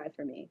top five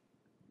for me.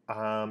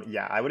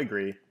 yeah, I would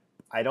agree.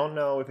 I don't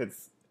know if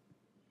it's,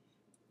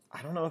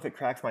 I don't know if it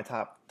cracks my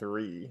top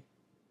three.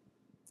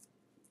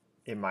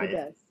 It It might.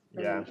 does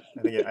for Yeah,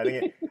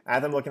 me.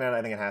 as I'm looking at it,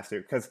 I think it has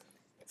to. Because,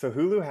 so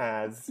Hulu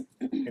has,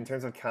 in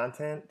terms of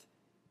content,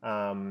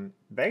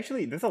 they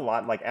actually, there's a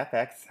lot, like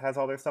FX has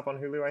all their stuff on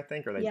Hulu, I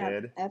think, or they Yeah,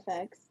 did.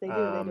 FX. They do.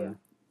 They do. Um,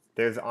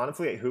 there's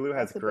honestly, Hulu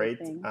has That's a big great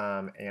thing.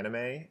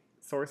 anime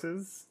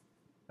sources.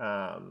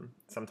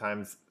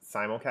 Sometimes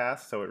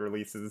simulcast, so it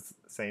releases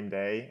same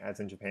day as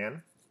in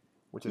Japan,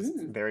 which is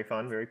Mm. very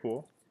fun, very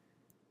cool.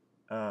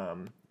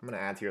 I'm gonna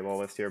add to your little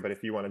list here, but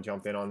if you want to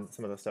jump in on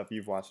some of the stuff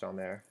you've watched on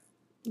there,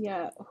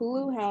 Yeah,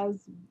 Hulu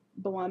has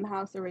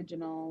Blumhouse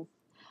originals,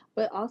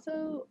 but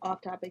also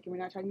off topic, and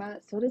we're not talking about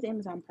it. So does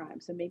Amazon Prime.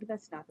 So maybe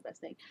that's not the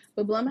best thing.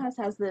 But Blumhouse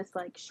has this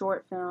like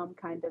short film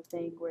kind of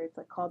thing where it's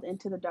like called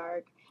Into the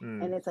Dark,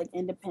 mm, and it's like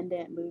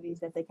independent movies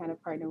that they kind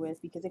of partner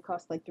with because it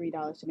costs like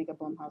 $3 to make a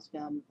Blumhouse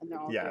film, and they're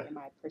all yeah, great in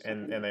my personal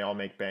and opinion. they all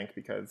make bank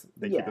because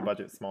they keep the Yeah,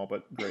 budget small,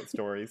 but great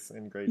stories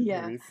and great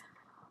yeah. movies.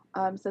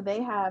 So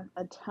they have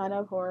a ton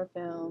of horror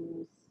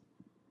films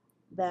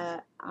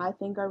that I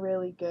think are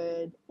really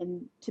good.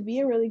 And to be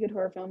a really good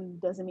horror film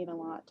doesn't mean a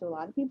lot to a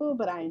lot of people,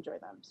 but I enjoy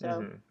them.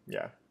 So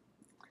Yeah,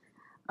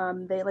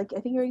 they like, I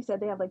think you already said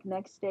they have like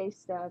next day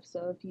stuff.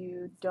 So if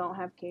you don't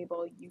have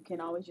cable, you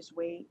can always just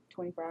wait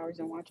 24 hours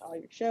and watch all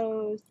your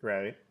shows.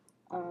 right.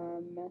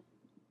 Um,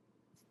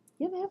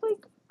 yeah, they have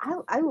like,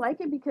 I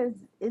like it because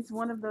it's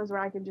one of those where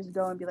I can just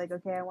go and be like,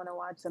 okay, I want to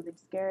watch something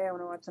scary. I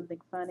want to watch something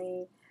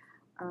funny.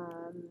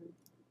 Um,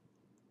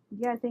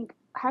 yeah, I think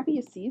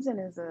Happiest Season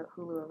is a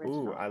Hulu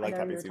Ooh, original. I I like know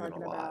you Happy were Season a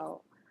talking lot.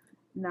 about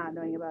not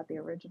knowing about the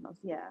originals.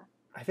 Yeah.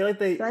 I feel like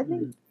So I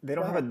think, they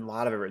go don't have a ahead.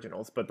 lot of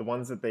originals, but the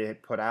ones that they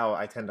put out,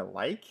 I tend to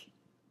like,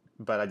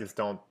 but I just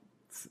don't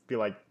feel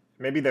like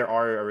maybe there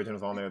are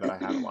originals on there that I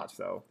haven't watched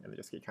though, and they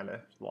just get kind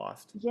of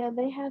lost. Yeah,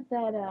 they have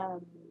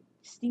that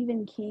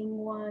Stephen King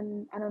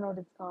one. I don't know what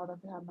it's called off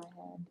the top of my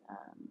head.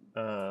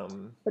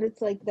 Um, But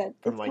it's like that.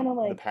 from It's like kind of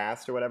the like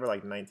past or whatever,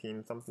 like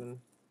 19 something.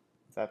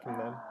 Is that from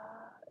them?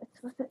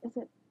 it's what's it? Is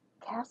it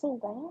Castle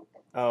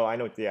Rock? Oh, I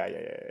know. Yeah.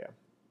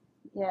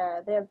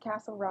 Yeah, they have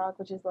Castle Rock,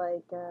 which is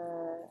like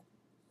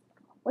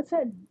what's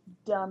that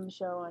dumb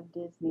show on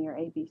Disney or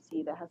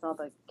ABC that has all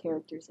the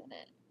characters in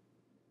it?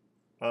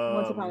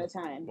 Once Upon a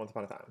Time. Once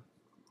Upon a Time.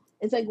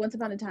 It's like Once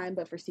Upon a Time,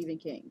 but for Stephen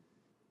King.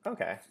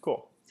 Okay,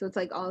 cool. So it's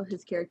like all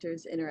his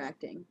characters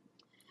interacting.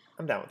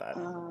 I'm down with that.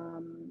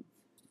 Um,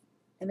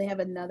 and they have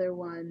another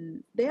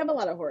one. They have a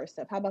lot of horror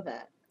stuff. How about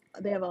that?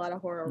 They have a lot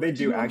of horror They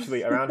do originals.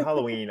 actually. Around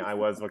Halloween, I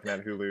was looking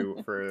at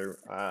Hulu for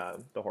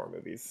the horror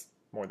movies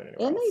more than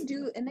anywhere else.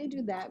 And they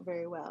do that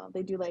very well.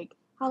 They do like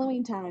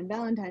Halloween time,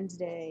 Valentine's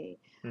Day.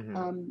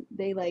 Hmm.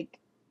 They like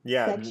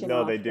Yeah, section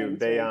no, off they do. things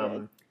very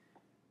good.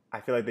 I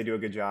feel like they do a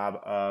good job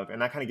of,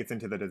 and that kind of gets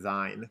into the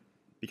design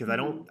because Hmm.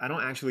 I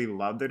don't actually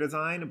love their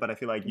design, but I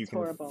feel like you It's can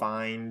horrible.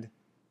 find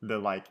the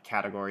like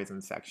categories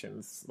and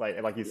sections.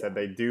 Like you said, Yeah.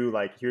 they do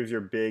like here's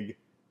your big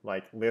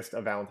like list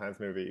of Valentine's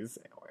movies,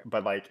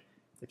 but like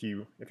if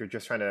you're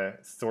just trying to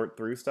sort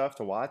through stuff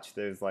to watch,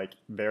 there's like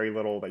very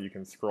little that you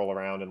can scroll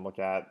around and look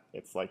at.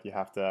 It's like you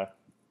have to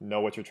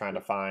know what you're trying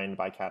to find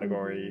by Hmm.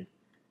 category.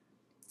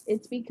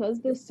 It's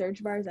because the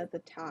search bar is at the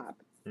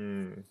top,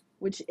 Mm,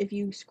 which if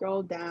you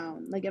scroll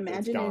down, like it's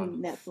imagine gone.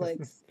 in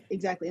Netflix,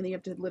 exactly, and then you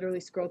have to literally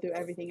scroll through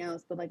everything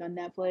else. But like on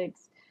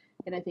Netflix,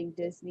 and I think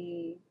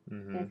Disney,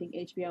 and I Hmm. think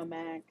HBO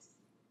Max,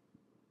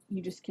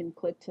 you just can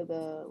click to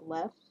the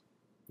left,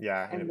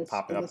 Yeah, and and it this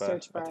popped it and the up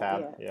search a bar,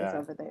 tab. yeah, is Yeah.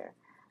 over there.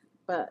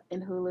 But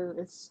in Hulu,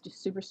 it's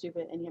just super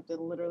stupid, and you have to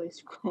literally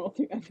scroll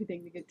through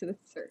everything to get to the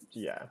search.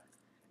 Yeah,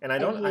 and I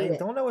I hate it.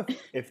 don't know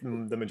if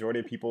the majority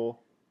of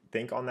people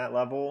think on that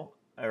level,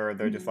 or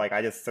they're just Hmm. like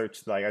I just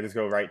search like I just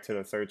go right to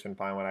the search and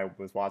find what I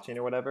was watching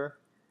or whatever.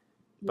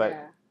 But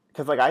Yeah.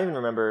 because like I even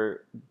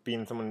remember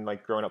being someone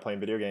like growing up playing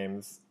video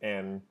games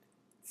and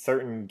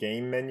certain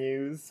game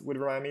menus would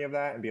remind me of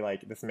that and be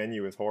like this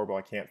menu is horrible,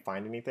 I can't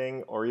find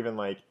anything, or even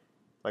like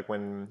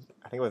when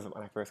I think it was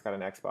when I first got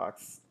an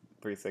Xbox.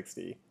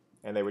 360,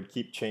 and they would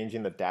keep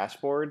changing the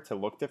dashboard to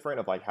look different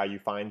of like how you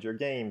find your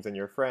games and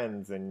your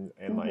friends and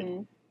like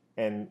Mm-hmm.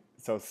 and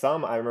so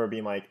some I remember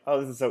being like, oh,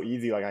 this is so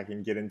easy, like I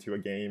can get into a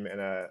game and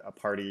a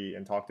party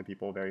and talk to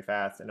people very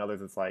fast, and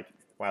others it's like,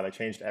 wow, they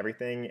changed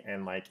everything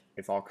and like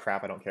it's all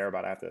crap I don't care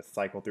about. I have to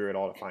cycle through it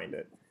all to find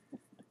it.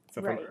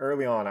 So from Right.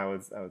 early on, I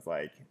was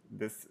like,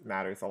 this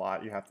matters a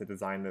lot. You have to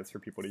design this for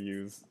people to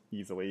use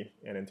easily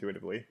and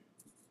intuitively.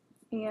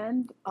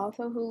 And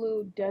also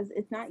Hulu does,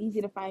 it's not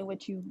easy to find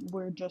what you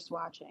were just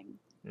watching.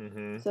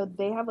 Mm-hmm. So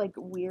they have like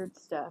weird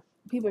stuff.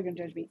 People are gonna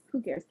judge me.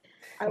 Who cares?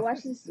 I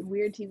watched this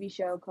weird TV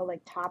show called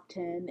like Top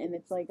 10, and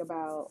it's like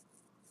about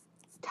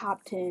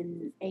top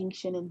 10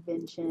 ancient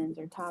inventions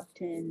or top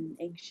 10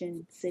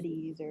 ancient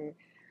cities or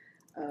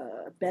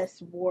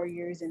best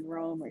warriors in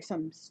Rome or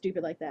something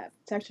stupid like that.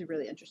 It's actually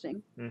really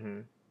interesting.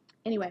 Mm-hmm.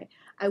 Anyway,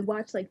 I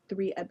watched like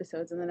 3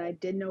 episodes and then I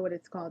didn't know what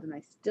it's called and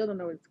I still don't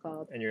know what it's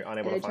called. And you're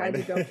unable And to I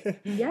tried find to go,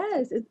 it.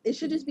 yes, it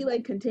should just be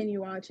like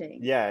continue watching.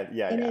 Yeah,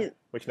 yeah, And yeah. it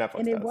Which and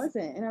Netflix it does.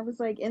 wasn't. And I was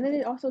like, and then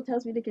it also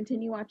tells me to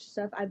continue watch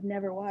stuff I've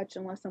never watched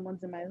unless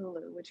someone's in my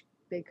Hulu, which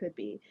they could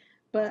be.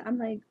 But I'm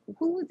like,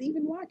 who was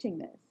even watching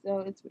this? So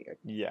it's weird.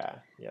 Yeah,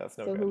 yeah, that's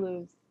no So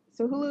good.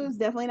 Hulu's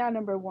definitely not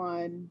number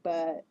one,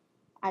 but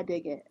I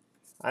dig it.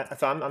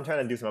 So I'm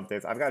trying to do some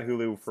updates. I've got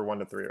Hulu for 1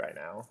 to 3 right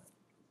now.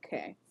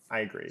 Okay. I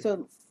agree.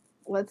 So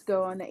let's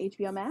go on to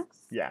HBO Max.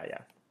 Yeah,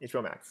 yeah.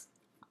 HBO Max.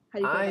 How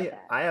do you feel about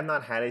that? I have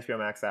not had HBO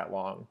Max that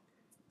long,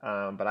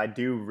 but I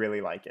do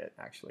really like it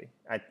actually.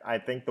 I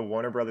think the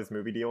Warner Brothers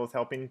movie deal is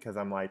helping because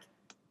I'm like For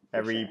sure.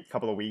 every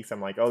couple of weeks I'm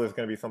like, oh, there's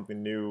going to be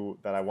something new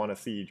that I want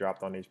to see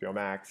dropped on HBO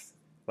Max.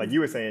 Like you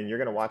were Hmm. saying, you're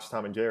going to watch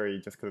Tom and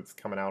Jerry just because it's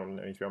coming out on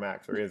HBO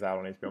Max or is out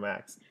on HBO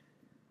Max.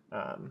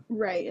 Um,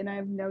 Right, and I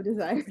have no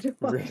desire to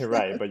watch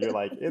right, that. but you're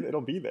like,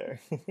 it'll be there.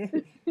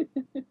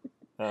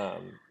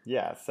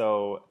 Yeah,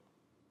 so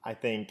I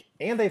think,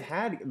 and they've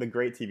had the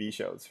great TV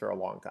shows for a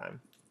long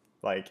time.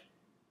 Like,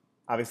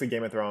 obviously,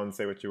 Game of Thrones,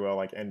 say what you will,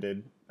 like,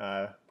 ended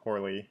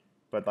poorly.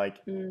 But,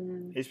 like,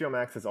 Mm. HBO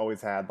Max has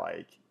always had,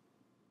 like,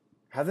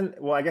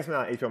 hasn't, well, I guess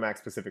not HBO Max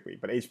specifically,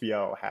 but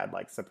HBO had,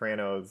 like,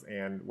 Sopranos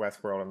and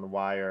Westworld and The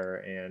Wire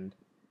and,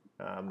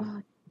 um,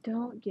 Oh,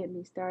 don't get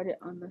me started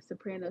on The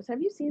Sopranos.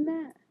 Have you seen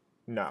that?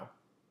 no.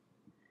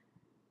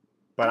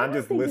 I But I'm don't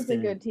just think it's a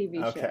listing, good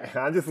TV okay, show.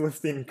 I'm just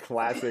listing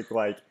classic,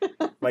 like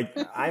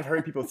I've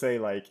heard people say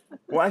like,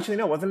 well, actually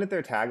no, wasn't it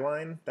their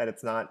tagline that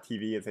it's not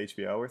TV, it's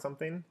HBO or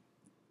something?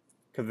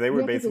 Because they were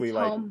Yeah, because it's basically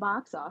like, home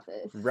box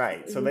office.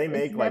 right, so they It's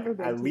make like never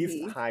been at least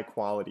TV. high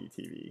quality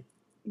TV.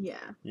 Yeah.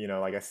 You know,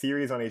 like a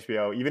series on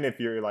HBO, even if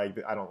you're like,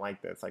 I don't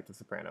like this, like The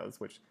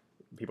Sopranos, which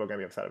people are gonna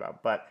be upset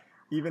about. But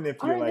even if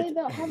you're Are they like,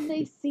 though? Have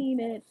they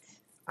seen it?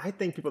 I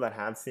think people that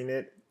have seen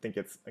it think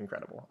it's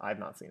incredible. I've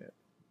not seen it.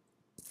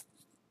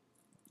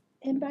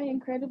 And by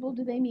incredible,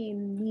 do they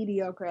mean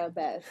mediocre at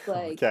best?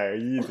 Like Okay,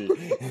 easy.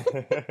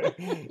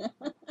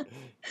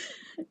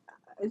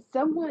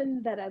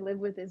 someone that I live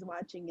with is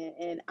watching it,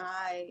 and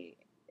I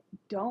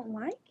don't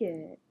like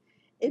it.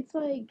 It's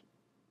like,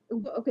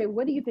 okay,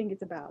 what do you think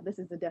it's about? This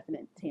is a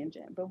definite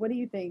tangent, but what do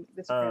you think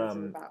The Sopranos is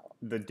um, about?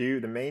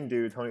 the main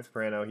dude, Tony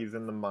Soprano, he's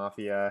in the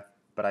mafia,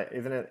 but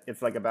isn't it?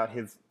 It's like about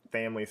his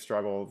family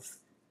struggles,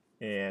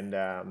 and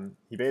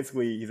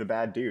he's a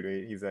bad dude.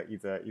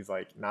 He's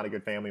like not a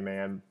good family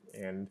man,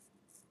 and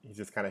he's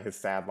just kind of his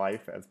sad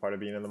life as part of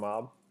being in the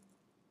mob.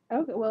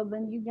 Okay, well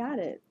then you got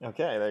it.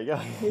 Okay, there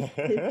His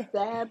you go.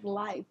 sad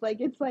life. Like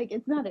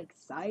it's not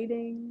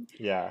exciting.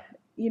 Yeah,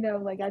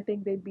 Like I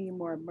think they'd be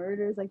more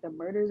murders. Like the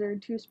murders are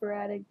too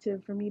sporadic to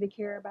for me to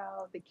care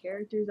about. The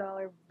characters all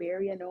are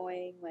very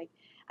annoying. Like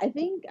I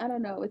think I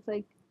don't know. It's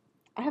like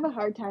I have a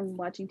hard time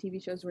watching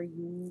TV shows where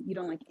you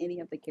don't like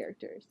any of the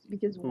characters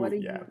because ooh,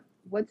 yeah.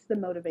 what's the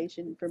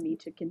motivation for me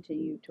to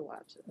continue to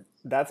watch this?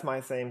 That's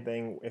my same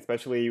thing,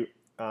 especially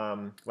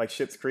like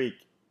Schitt's Creek.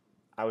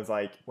 I was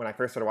like, when I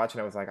first started watching,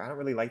 I was like, I don't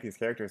really like these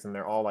characters, and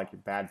they're all like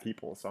bad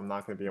people, so I'm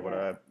not going to be able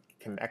Yeah, to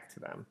connect to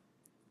them.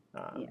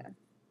 Um, yeah. But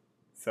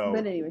so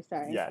anyway,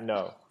 sorry. yeah,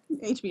 no,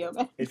 HBO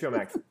Max. HBO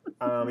Max.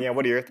 Yeah,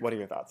 what are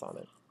your thoughts on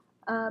it?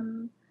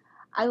 Um,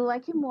 I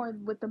like him more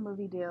with the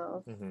movie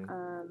deals,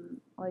 Hmm.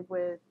 like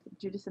with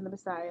Judas and the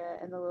Messiah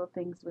and the Little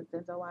Things with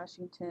Denzel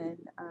Washington.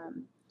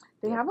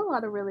 They Yep. have a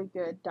lot of really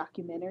good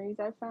documentaries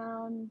I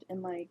found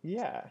and like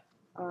Yeah.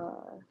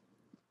 uh,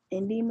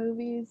 indie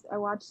movies. I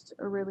watched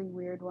a really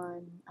weird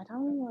one. I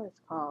don't remember what it's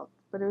called,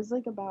 but it was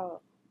like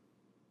about.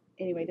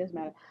 Anyway, it doesn't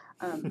matter.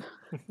 Um,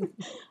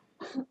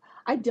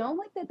 I don't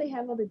like that they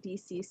have all the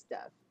DC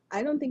stuff.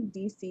 I don't think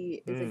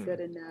DC is a good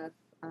Mm. enough.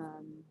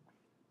 Um,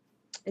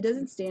 it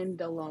doesn't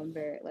stand alone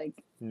very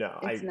like No,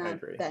 it's I not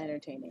agree. that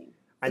entertaining.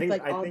 I It's think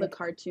like I all the think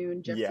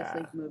cartoon Justice yeah.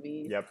 League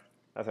movies. Yep.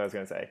 That's what I was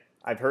gonna say.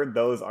 I've heard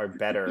those are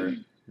better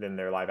than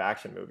their live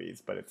action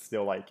movies, but it's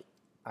still like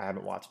I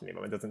haven't watched any of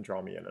them. It doesn't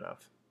draw me in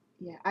enough.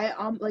 Yeah, I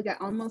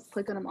almost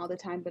click on them all the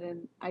time, but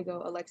then I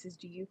go, Alexis,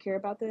 do you care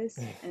about this?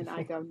 And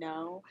I go,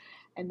 no,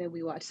 and then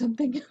we watch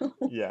something else.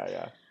 Yeah,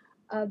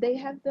 yeah. They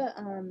have the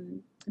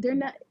they're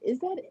not. Is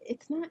that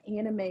it's not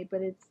anime,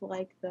 but it's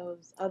like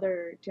those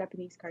other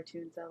Japanese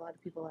cartoons that a lot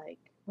of people like.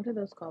 What are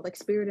those called? Like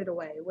Spirited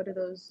Away. What are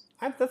those?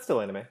 That's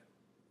still anime.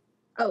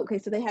 Oh, okay.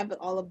 So they have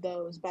all of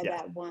those by Yeah,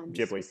 that one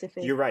Ghibli.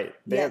 specific. You're right.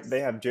 They Yes.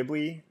 have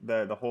Ghibli,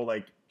 the whole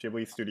like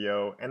Ghibli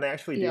studio, and they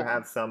actually do Yeah.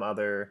 have some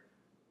other.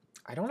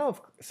 I don't know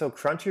if so.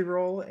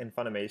 Crunchyroll and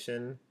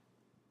Funimation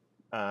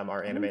are I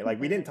don't anime. think Like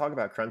we I didn't have. talk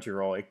about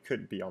Crunchyroll. It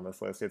could be on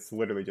this list. It's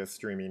literally just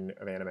streaming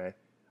of anime.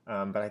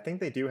 But I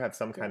think they do have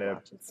Go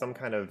watches some that.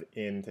 kind of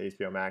into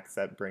HBO Max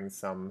that brings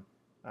some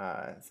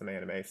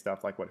anime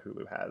stuff like what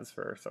Hulu has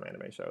for some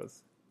anime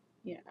shows.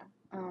 Yeah.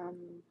 Um,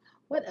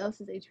 what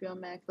else is HBO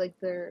Max? Like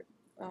their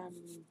um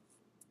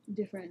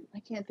different. I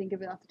can't think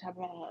of it off the top of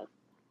my head.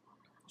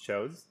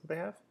 Shows that they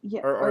have,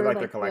 Yeah, or or like their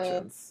like the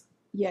collections.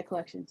 yeah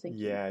collections. Thank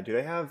you. Yeah. Do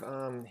they have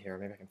here?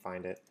 Maybe I can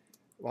find it.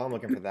 While I'm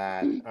looking for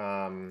that,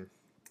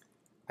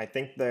 I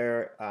think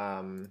their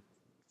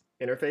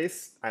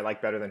interface I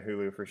like better than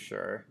Hulu for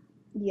sure.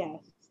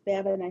 Yes, they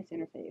have a nice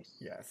interface.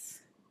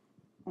 Yes.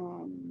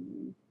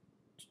 Um,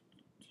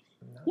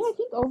 And yeah, I that's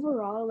think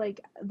overall,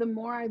 like the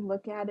more I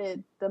look at it,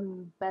 the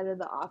better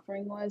the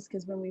offering was.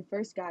 Because when we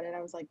first got it,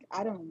 I was like,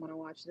 I don't want to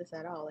watch this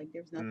at all. Like,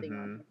 there's nothing on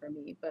mm-hmm. here for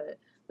me. But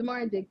the more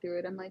I dig through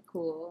it, I'm like,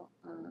 cool.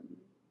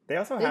 They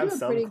also They have do a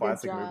some pretty good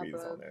classic job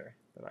movies on of. there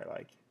that I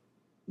like.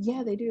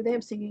 Yeah, they do. They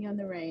have Singing on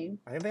the Rain.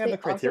 I think they have They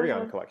the also Criterion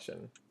have.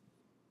 collection,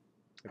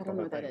 I like the don't know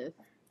whole what that thing. is.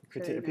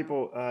 Sure, you know.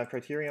 People,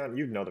 Criterion,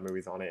 you know the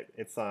movies on it.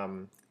 It's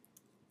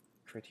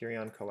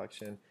Criterion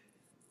collection.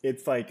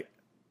 It's like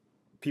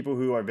people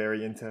who are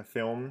very into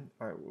film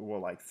will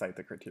like cite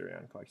the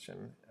Criterion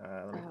collection.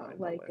 Let me Oh, find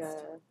the like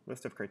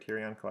list of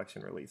Criterion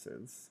collection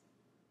releases.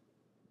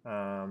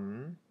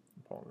 I'm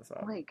pulling this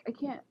up. I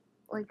can't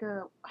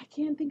I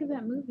can't think of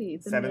that movie.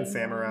 The Seven main one.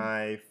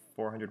 Samurai,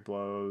 400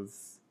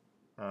 Blows.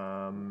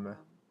 Um, Oh,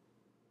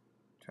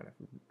 trying to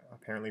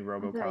apparently I thought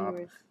you RoboCop.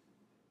 were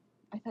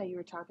I thought you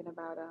were talking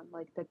about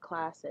like the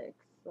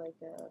classics, like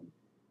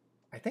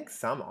I think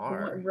some the one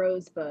are.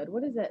 Rosebud.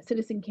 What is that?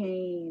 Citizen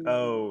Kane and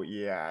Oh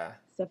yeah,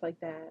 stuff like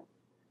that.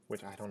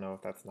 which I don't know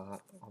if that's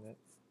not on it.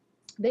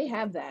 They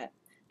have that.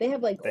 They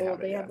have like They have old.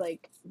 it, They yeah. have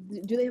like.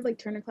 Do they have like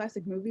Turner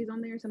Classic Movies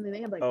on there or something? They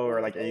have like Oh, or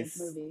like old Ace,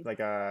 movies. like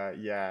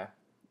yeah.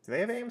 Do they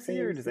have AMC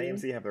or does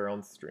AMC. AMC have their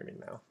own streaming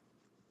now?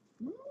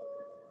 Mm,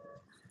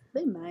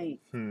 they might.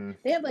 Hmm,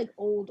 They have like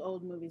old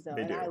movies though,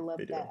 they and I do, love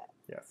they do. that.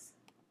 Yes.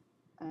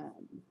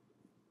 Um,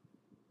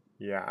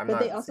 Yeah, I'm but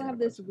they not also seeing a have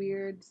bunch this of them.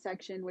 weird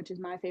section, which is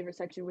my favorite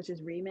section, which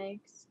is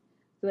remakes.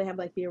 So they have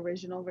like the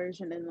original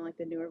version and like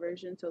the newer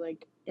version. So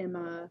like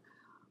Emma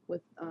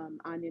with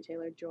Anya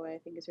Taylor Joy, I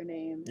think is her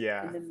name,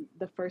 Yeah, and then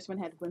the first one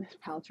had Gwyneth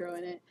Paltrow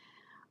in it.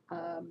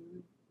 Um,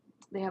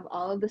 they have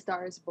all of the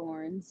Stars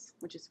Borns,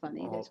 which is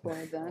funny. There's all four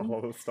of them.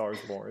 all the Stars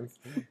Born.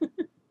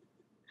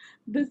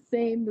 The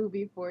same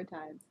movie four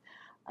times.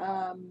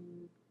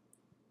 Um,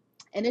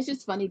 and it's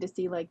just funny to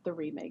see like the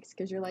remakes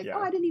because you're like, oh, Yeah.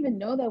 I didn't even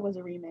know that was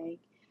a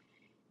remake.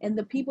 And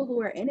the people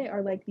who are in it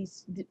are like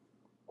these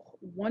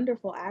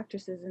wonderful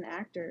actresses and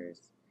actors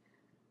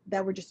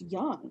that were just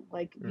young.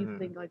 Like you Hmm.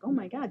 think like, oh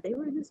my god, they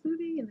were in this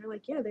movie, and they're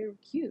like, yeah, they were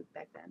cute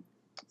back then.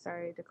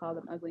 Sorry to call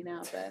them ugly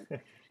now, but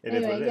It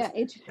is what anyway, it yeah,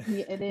 is.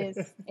 it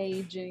is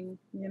aging,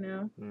 you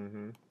know.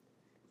 Hmm.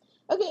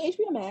 Okay,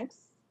 HBO Max.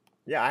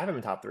 Yeah, I have them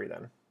in top three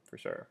then for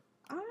sure.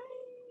 I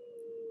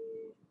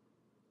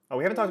Oh,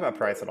 we haven't talked about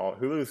price at all.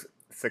 Hulu's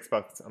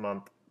 $6 a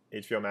month.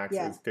 HBO Max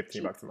yeah, is 15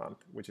 cheap, bucks a month,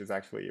 which is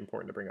actually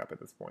important to bring up at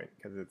this point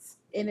because it's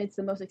and it's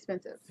the most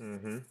expensive.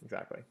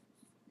 exactly.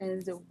 And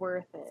is it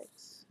worth it?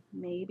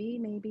 Maybe,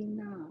 maybe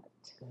not.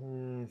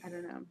 Mm, I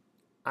don't know.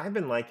 I've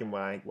been liking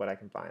what I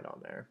can find on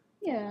there.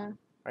 Yeah,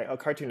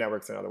 Cartoon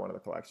Network's another one of the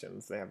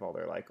collections. They have all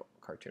their like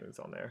cartoons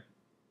on there.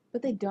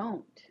 but they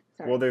don't.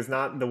 Well, Sorry. there's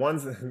not the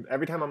ones.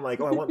 Every time I'm like,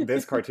 oh, I want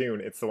this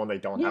cartoon, it's the one they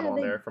don't have on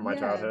there from my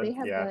childhood. They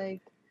have Yeah,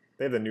 like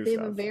they have the new they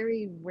have a stuff.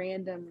 very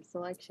random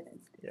selection.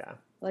 Yeah,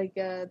 Like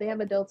they have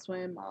Adult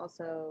Swim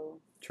also,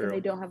 and true. they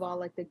don't have all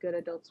like the good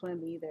Adult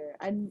Swim either.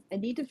 I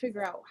need to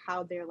figure out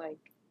how they're like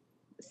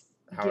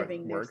How it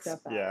giving their works. stuff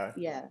out. Yeah,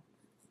 Yeah,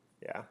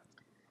 yeah.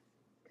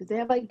 because they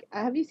have like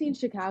have you seen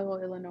Chicago,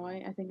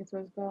 Illinois? I think it's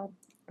what it's called.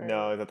 Or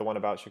No, is that the one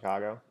about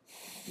Chicago?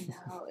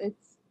 no,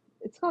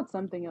 it's called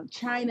something else.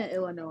 China,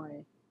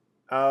 Illinois.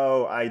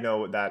 Oh, I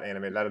know that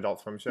anime, that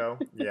Adult Swim show.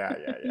 Yeah,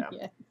 yeah, yeah,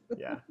 Yeah,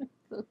 yeah.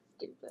 so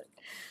stupid.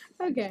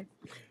 Okay,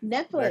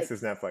 Next Netflix.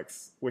 is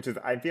Netflix, which is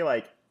I feel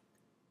like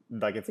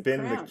it's The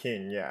been the Crown.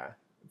 king. Yeah,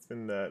 it's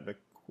been the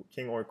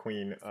king or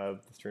queen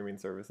of the streaming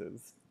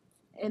services.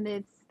 And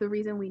it's the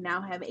reason we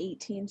now have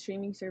 18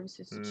 streaming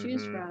services to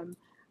choose Mm-hmm. from.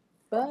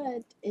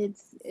 But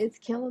it's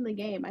killing the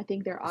game. I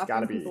think they're It's got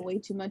to offering people be. way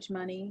too much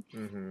money.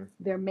 Mm-hmm.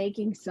 They're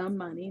making some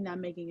money, not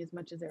making as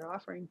much as they're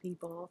offering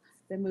people.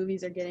 The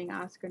movies are getting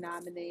Oscar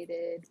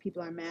nominated.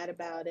 People are mad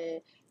about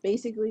it.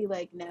 Basically,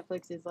 like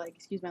Netflix is like,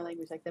 excuse my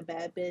language, like the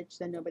bad bitch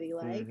that nobody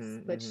likes,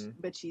 Mm-hmm. Mm-hmm.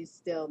 but she's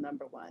still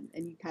number one,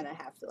 and you kind of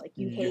have to like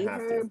you You hate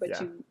have her, to.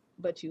 Yeah.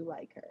 but you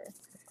like her.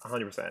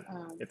 100%.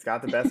 Um, It's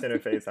got the best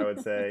interface, I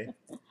would say.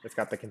 It's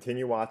got the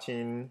continue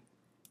watching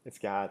It's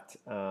got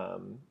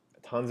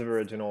tons of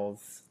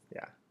originals.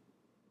 Yeah,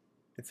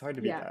 it's hard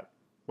to beat Yeah, that.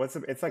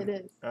 It's like it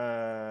is.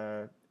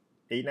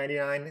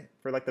 $8.99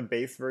 for like the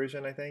base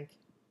version, I think.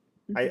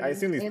 I Hmm.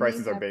 assume these And they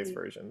prices are have base the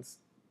versions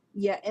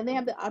yeah, and they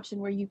have the option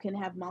where you can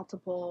have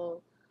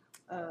multiple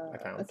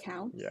accounts.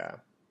 accounts, Yeah,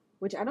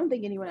 which I don't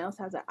think anyone else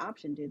has that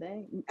option, do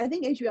they? I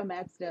think HBO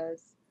Max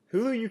does.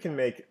 Hulu you can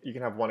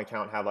have one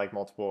account have like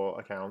multiple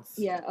accounts.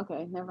 Yeah,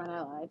 okay, never mind,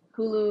 I lied.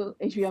 Hulu,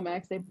 HBO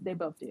Max, they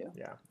both do.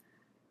 Yeah,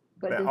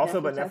 But does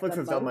but Netflix have Netflix the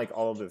has done like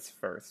all of most? this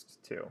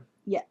first too.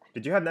 Yeah,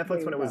 Did you have there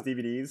Netflix when you it was go.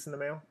 DVDs in the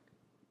mail?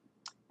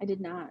 I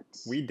did not.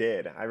 We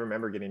did. I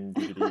remember getting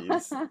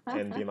DVDs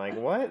and being like,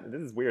 "What?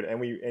 This is weird."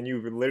 And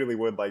you literally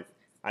would like,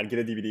 I'd get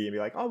a DVD and be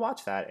like, "I'll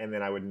watch that," and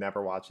then I would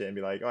never watch it and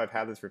be like, "Oh, I've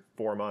had this for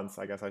 4 months.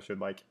 I guess I should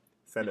like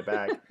send it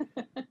back."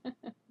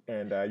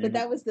 And But you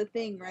that was the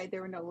thing, right?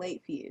 There were no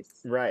late fees.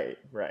 right,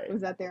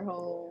 Was that their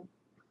whole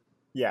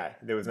yeah.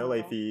 There was no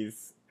late model?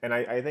 fees, and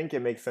I think it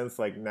makes sense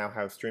like now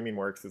how streaming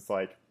works. It's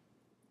like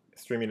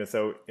streaming is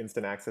so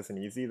instant access and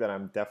easy that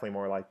I'm definitely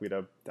more likely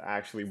to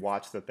actually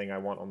watch the thing I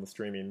want on the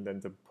streaming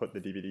than to put the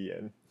DVD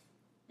in.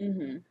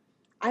 Hmm.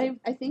 I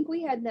think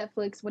we had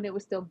Netflix when it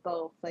was still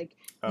both. Like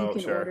you Oh,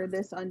 can sure. order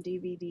this on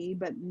DVD,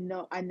 but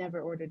no, I never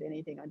ordered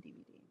anything on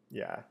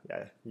Yeah,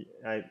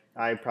 yeah.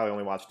 I probably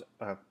only watched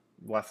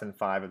less than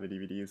five of the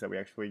DVDs that we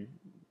actually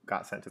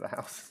got sent to the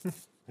house.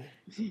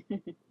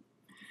 DVD.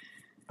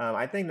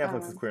 I think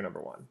Netflix is um, clear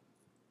number one.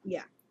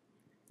 yeah.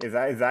 Is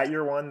that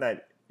your one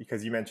that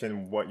because you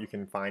mentioned what you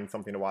can find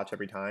something to watch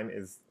every time?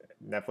 Is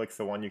Netflix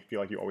the one you feel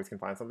like you always can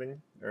find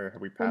something, or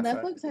have we Well, passed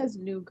that? Netflix has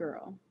New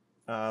Girl.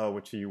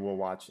 Which you will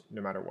watch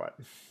no matter what.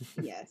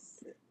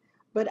 Yes.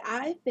 But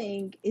I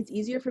think it's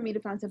easier for me to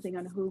find something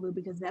on Hulu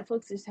because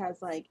Netflix just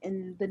has like,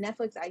 and the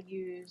Netflix I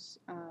use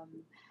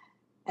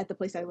at the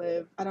place I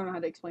live, I don't know how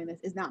to explain this,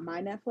 is not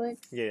my Netflix.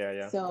 Yeah, yeah,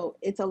 yeah. So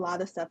it's a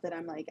lot of stuff that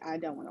I'm like, I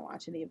don't want to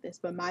watch any of this.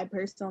 But my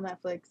personal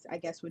Netflix, I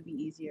guess, would be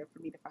easier for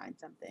me to find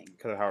something.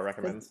 Because of how it Because,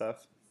 recommends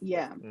stuff.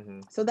 yeah.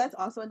 Hmm. So that's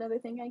also another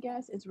thing, I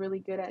guess. It's really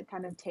good at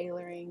kind of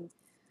tailoring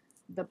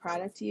the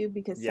product to you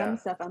because some Yeah,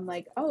 stuff I'm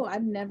like, oh,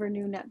 I've never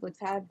knew Netflix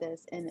had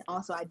this. And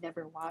also, I'd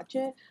never watch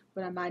it.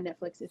 But on my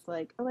Netflix, it's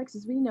like,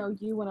 Alexis, we know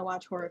you want to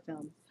watch horror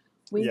films.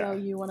 We know yeah.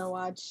 you want to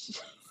watch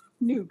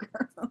New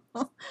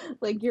Girl.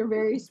 Like, you're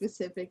very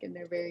specific and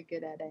they're very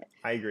good at it.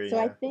 I agree. So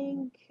I Yeah.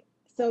 think,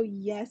 so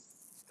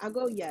yes, I'll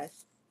go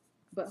yes.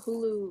 But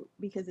Hulu,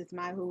 because it's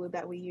my Hulu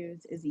that we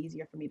use, is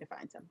easier for me to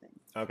find something.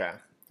 Okay,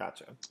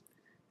 gotcha.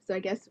 So I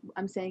guess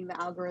I'm saying the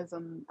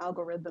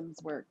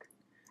algorithms work.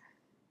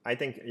 I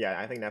think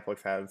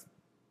Netflix has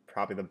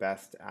probably the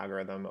best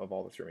algorithm of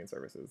all the streaming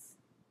services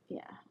Yeah.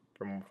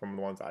 from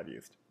the ones I've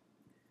used.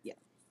 Yeah.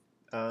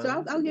 So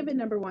Um, I'll give it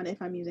number one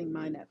if I'm using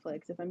my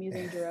Netflix. If I'm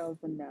using Jarrell's,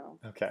 then no.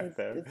 okay, It's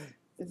fair. it's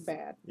it's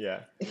bad.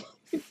 Yeah.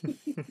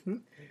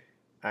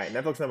 All right,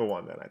 Netflix number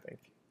one then I think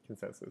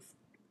consensus.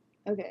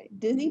 Okay.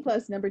 Disney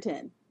Plus number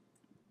 10.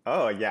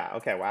 Oh yeah,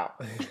 okay, wow.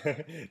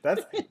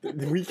 That's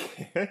we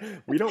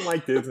we don't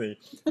like Disney,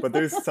 but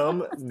there's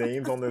some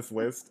names on this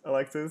list,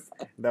 Alexis,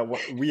 that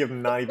we have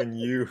not even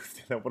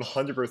used that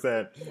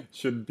 100%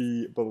 should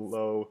be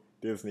below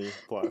Disney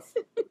Plus.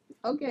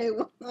 Okay,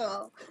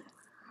 well,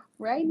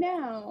 right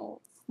now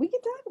we can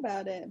talk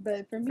about it,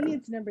 but for Okay. me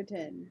it's number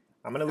 10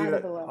 I'm gonna leave out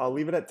it of at I'll 11.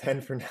 leave it at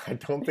 10 for now. I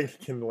don't think it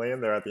can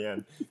land there at the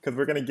end because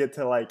we're gonna get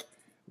to like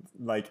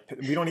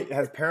we don't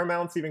has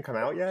Paramount's even come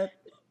out yet?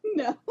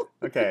 No.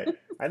 Okay,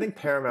 I think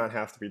Paramount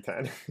has to be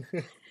 10.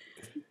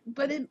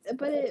 But it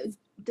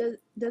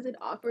does it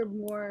offer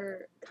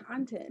more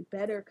content,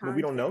 better But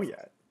we don't know content?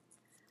 yet.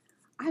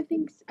 I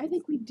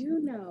think we do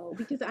know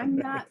because I'm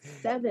not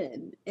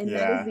 7 and that is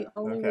Yeah. the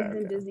only Okay.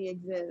 reason Okay. Disney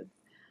exists.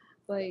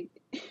 Like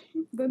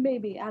but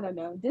maybe, I don't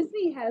know.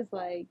 Disney has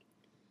like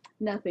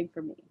nothing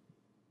for me.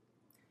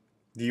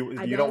 I You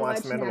don't don't watch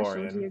The watch National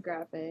Mandalorian?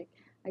 Geographic.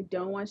 I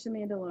don't watch The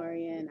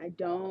Mandalorian. I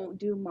don't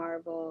do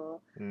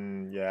Marvel.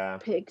 Yeah,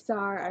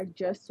 Pixar, I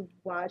just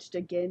watched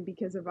again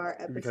because of our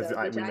because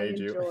episode, which we I made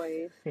you.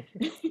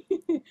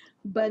 enjoyed.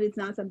 But it's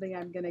not something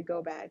I'm gonna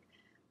go back.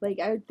 Like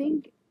I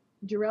think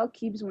Jarrell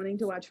keeps wanting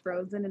to watch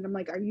Frozen, and I'm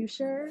like, "Are you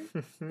sure?"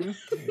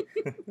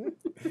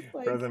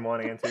 Like, Frozen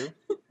 1 and 2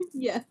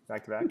 yeah,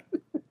 back to back.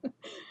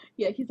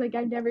 yeah. He's like,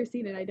 "I've never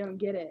seen it. I don't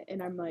get it."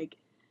 And I'm like,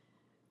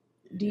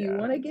 "Do you Yeah,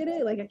 want to get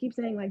it?" Like I keep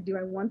saying, like, "Do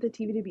I want the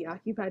TV to be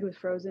occupied with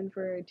Frozen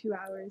for 2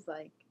 hours?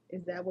 Like,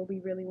 is that what we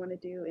really want to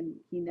do?" And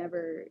he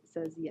never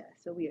says yes.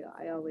 So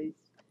I always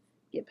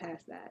get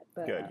past that.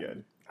 But good,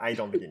 good. I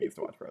don't think he needs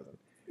to watch Frozen.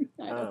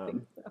 I don't think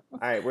Um, so. all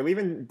right, we're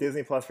leaving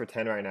Disney Plus for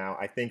 10 right now.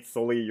 I think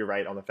solely you're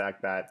right on the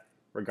fact that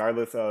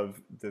regardless of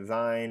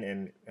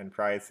design and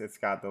price, it's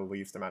got the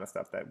least amount of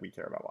stuff that we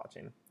care about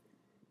watching.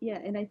 Yeah,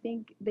 and I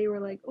think they were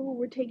like, "Oh,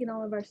 we're taking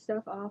all of our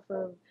stuff off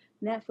of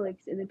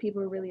Netflix," and then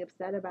people were really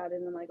upset about it.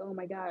 And I'm like, "Oh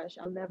my gosh,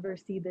 I'll never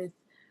see this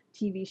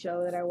TV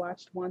show that I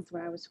watched once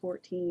when I was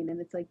 14." And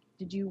it's like,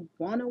 did you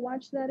want to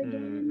watch that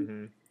again?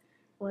 Mm-hmm.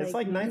 It's Like,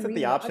 like you nice can that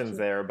the rewatch option's it.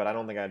 there, but I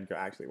don't think I'd go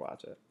actually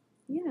watch it.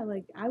 Yeah,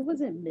 like I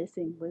wasn't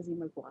missing Lizzie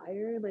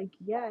McGuire. Like,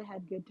 yeah, I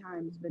had good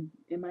times, but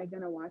am I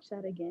gonna watch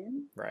that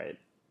again? Right.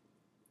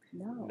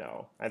 No.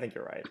 No, I think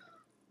you're right.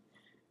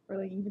 Or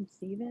like even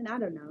Steven? I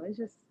don't know. It's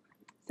just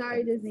I,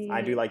 sorry,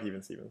 I do Disney. like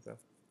Even Stevens though.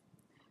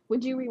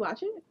 Would you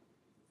rewatch it?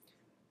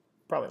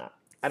 Probably not.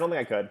 I don't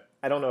think I could.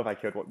 I don't know if I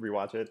could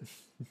rewatch it.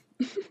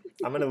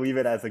 I'm gonna leave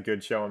it as a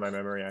good show in my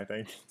memory, I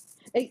think.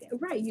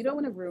 Right, you don't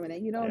want to ruin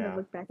it. You don't want to Yeah.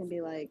 look back and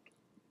be like,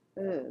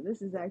 ugh,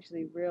 this is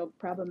actually real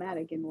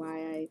problematic and why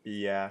I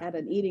Yeah. had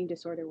an eating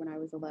disorder when I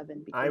was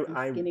 11 because these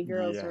skinny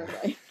girls Yeah. were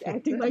like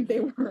acting like they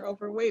were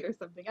overweight or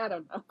something. I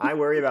don't know. I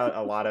worry about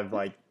a lot of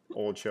like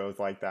old shows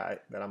like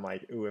that I'm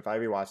like, ooh, if I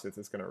rewatch this,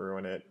 it's gonna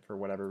ruin it for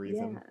whatever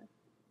reason.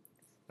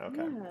 Yeah,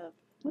 Okay. yeah.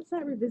 Let's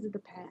not revisit the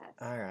past.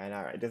 All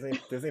right.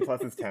 Disney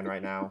Plus is 10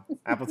 right now.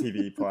 Apple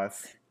TV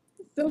Plus.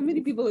 So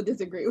many people would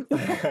disagree with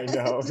I that.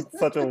 know. It's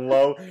such a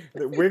low.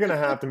 We're gonna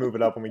have to move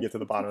it up when we get to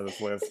the bottom of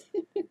this list.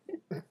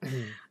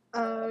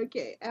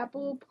 Okay,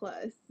 Apple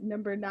Plus,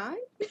 number 9.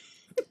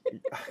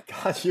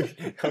 Gosh, you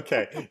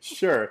okay?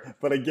 Sure,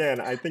 but again,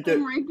 I think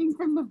I'm ranking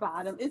from the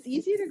bottom. It's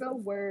easier to go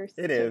worst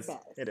it to is.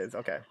 best. It is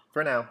okay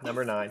for now.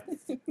 Number 9.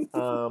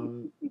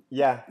 Um,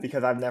 yeah,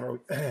 because I've never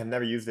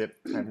never used it.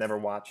 I've never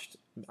watched.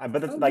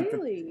 But it's Oh, like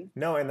really?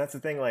 no, and that's the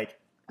thing. Like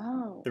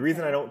Oh, the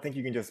reason I okay. don't think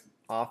you can just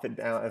off it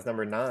down as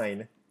number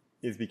 9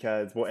 is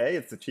because well, a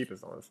it's the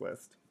cheapest on this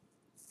list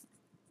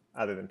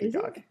other than Is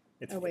Peacock. it?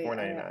 It's Oh, wait, I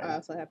 $4.99.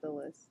 also have the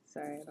list.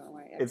 Sorry, I don't know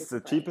why I It's acted the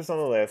surprised. cheapest on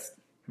the list,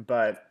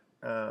 but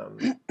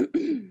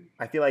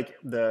I feel like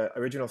the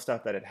original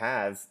stuff that it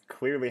has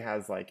clearly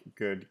has like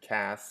good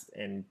cast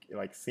and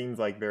like seems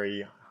like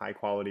very high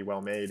quality,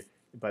 well made,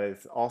 but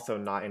it's also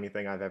not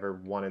anything I've ever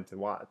wanted to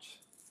watch.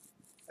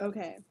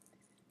 Okay,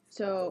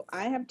 so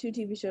I have two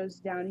TV shows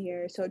down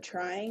here. So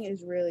Trying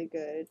is really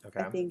good.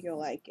 I Okay. think you'll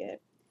like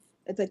it.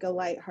 It's like a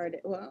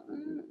lighthearted. Well,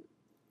 mm,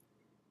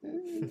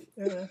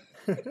 Yeah.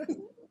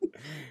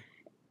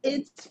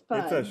 it's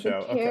It's a fun.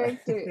 show. Okay.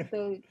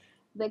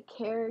 The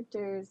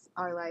characters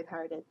are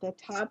lighthearted. The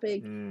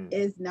topic Mm,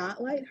 is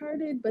not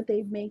lighthearted, but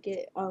they make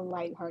it a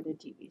lighthearted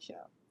TV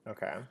show.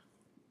 okay.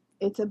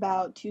 It's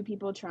about two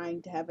people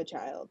trying to have a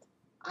child.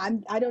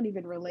 I don't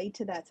even relate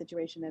to that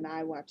situation, and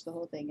I watched the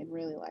whole thing and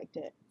really liked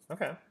it.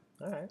 Okay.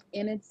 All right.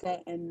 And it's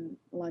set in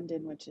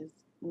London, which is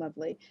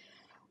lovely.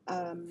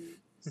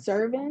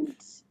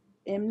 Servant,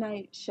 M.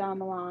 Night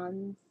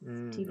Shyamalan's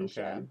TV Okay.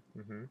 show.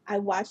 Hmm. I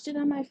watched it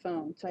on my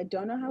phone, so I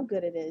don't know how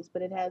good it is,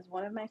 but it has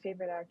one of my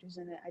favorite actors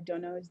in it. I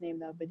don't know his name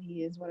though, but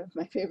he is one of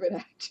my favorite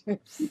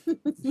actors.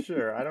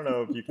 Sure. I don't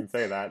know if you can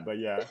say that, but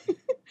yeah.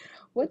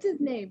 What's his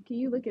name? Can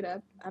you look it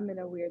up? I'm in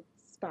a weird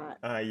spot.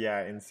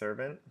 Yeah. In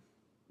Servant.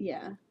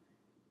 Yeah.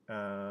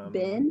 Um,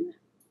 Ben?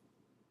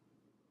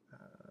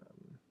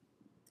 um,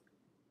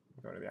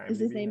 Go to the Is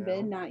his IMDb name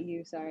Ben? now. Not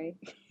you, sorry.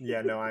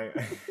 Yeah, no, I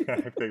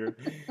I figured.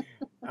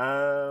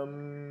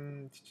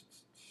 Um,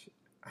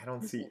 I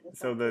don't Just see. get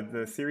this So out the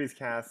there. series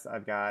cast,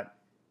 I've got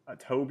a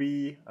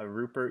Toby, a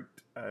Rupert,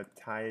 a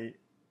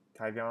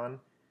Tyvion,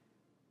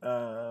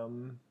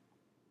 um,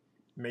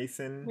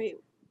 Mason. Wait,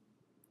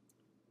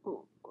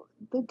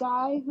 the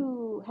guy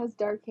who has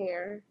dark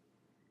hair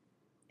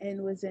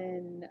and was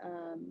in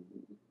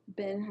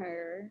Ben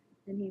Hur,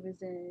 and he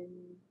was in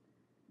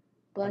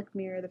Black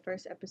Mirror, the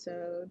first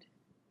episode.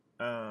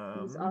 He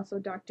was Um, also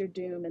Doctor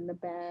Doom in the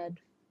bad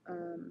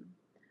um,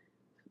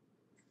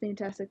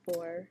 Fantastic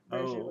Four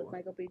version with oh,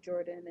 Michael B.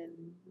 Jordan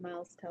and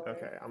Miles Teller.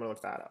 okay. I'm gonna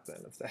look that up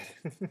then instead.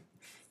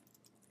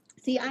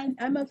 See,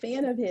 I'm a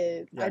fan of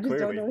his. Yeah, I just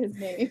don't clearly. know his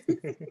name.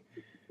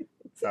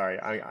 Sorry,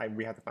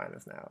 we have to find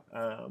this now.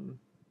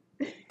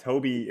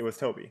 Toby, it was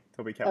Toby,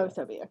 Toby Oh, Kebbell.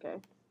 Toby. Okay,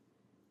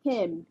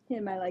 him.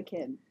 I like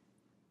him.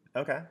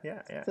 Okay,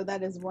 yeah, yeah. So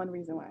that is one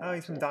reason why I Oh,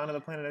 he's watch from it. Dawn of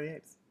the Planet of the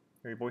Apes.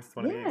 Or he voices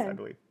one of the apes, I Yeah.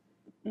 believe.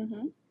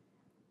 hmm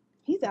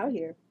He's out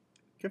here.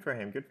 Good for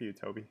him. Good for you,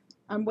 Toby.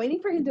 I'm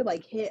waiting for him to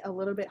like hit a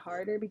little bit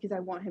harder because I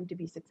want him to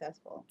be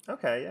successful.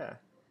 Okay, yeah.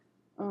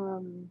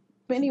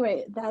 But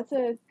anyway, that's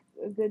a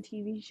good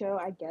TV show,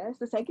 I guess.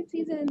 The second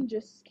season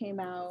just came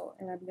out,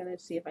 and I'm gonna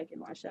see if I can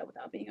watch that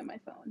without being on my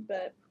phone.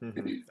 But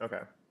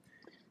Okay.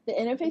 the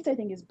interface I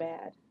think is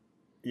bad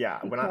Yeah,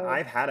 because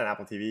I've had an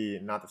Apple TV,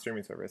 not the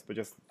streaming service, but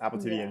just Apple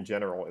TV yeah, in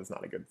general is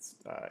not a good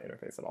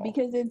interface at all.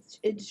 because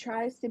it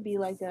tries to be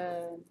like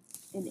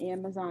an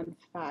Amazon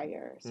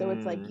Fire. So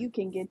it's like Mm, you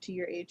can get to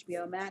your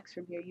HBO Max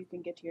from here, you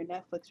can get to your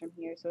Netflix from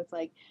here. So it's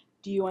like,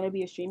 do you want to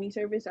be a streaming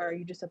service, or are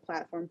you just a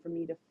platform for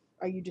me to?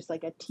 Are you just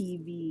like a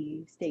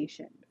TV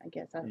station? I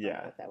guess I don't know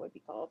yeah. what that would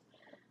be called.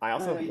 I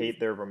also Um, hate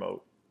their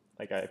remote.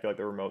 Like I feel like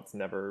the remote's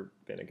never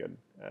been a good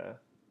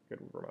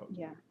remote.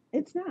 yeah,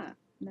 it's not.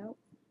 No.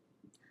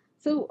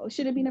 So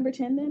should it be number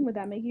 10 then? Would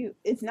that make you?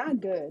 It's not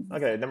good.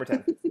 Okay, number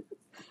 10.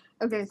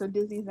 Okay, so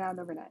Disney's now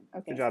number 9.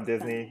 Good Okay, job,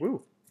 Disney. fine.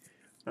 Woo.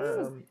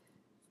 Woo. Um,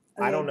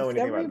 I Okay, don't know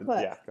anything Discovery about the.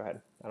 Plus. Yeah, go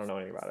ahead. I don't know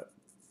anything about it.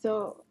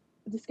 So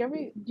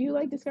Discovery, do you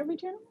like Discovery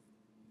Channel?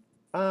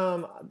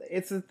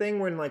 It's a thing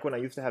when I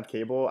used to have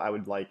cable, I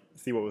would like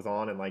see what was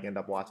on and like end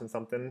up watching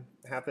something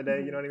half the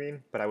day. You hmm know what I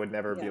mean? But I would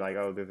never be Yeah. like,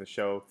 oh, there's a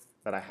show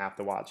that I have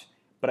to watch.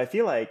 But I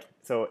feel like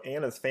so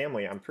Anna's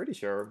Family, I'm pretty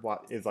sure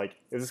what is like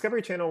is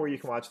Discovery Channel where you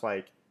can watch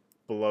like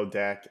Below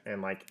Deck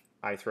and like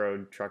Ice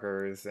Road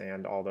Truckers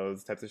and all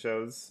those types of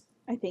shows.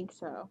 I think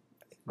so.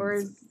 Or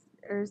Is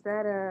is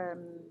that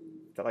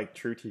that like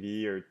True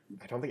TV or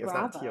I don't think it's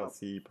not Bravo?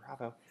 TLC,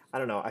 Bravo. I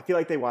don't know. I feel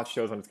like they watch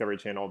shows on Discovery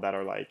Channel that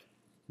are like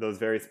those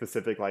very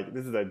specific like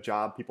this is a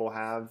job people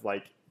have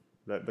like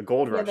the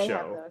Gold Yeah, Rush they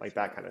have show, those like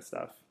that kind of shows.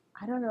 stuff.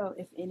 I don't know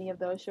if any of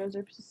those shows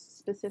are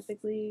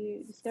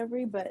specifically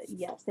Discovery, but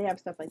yes, they have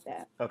stuff like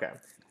that. Okay.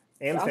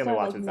 They Anne's also Family have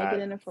like watches Naked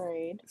that. and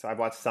Afraid. So I've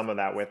watched some of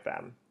that with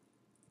them,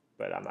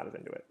 but I'm not as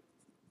into it.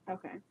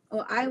 Okay.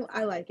 Well,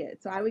 I like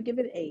it, so I would give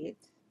it 8.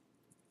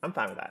 I'm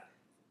fine with that.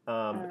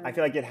 I Um,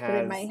 feel like it but it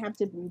has, might have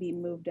to be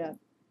moved up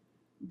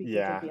because of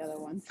yeah. the other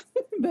ones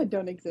that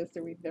don't exist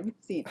or we've never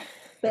seen.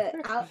 But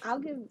I'll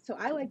give. So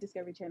I like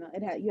Discovery Channel.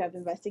 It had you have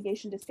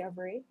Investigation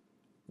Discovery.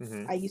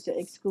 Hmm. I used to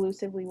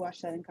exclusively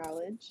watch that in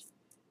college,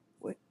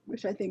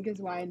 which I think is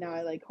why now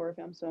I like horror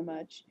films so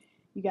much.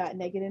 You got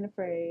Naked and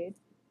Afraid.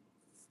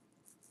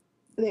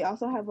 They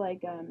also have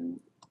like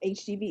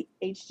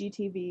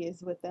HGTV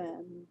is with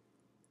them.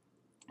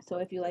 So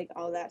if you like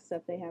all that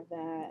stuff, they have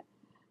that.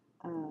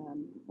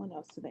 What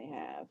else do they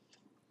have?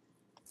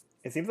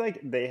 It seems like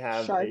they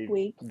have Shark a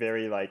Week.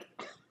 very like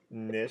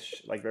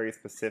niche, like very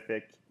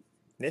specific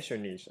niche or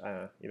niche. I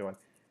don't know, either one.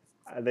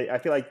 I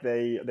feel like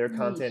their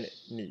content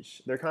Niche.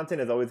 niche. Their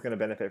content is always going to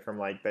benefit from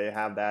like they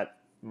have that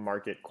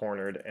market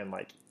cornered and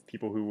like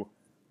people who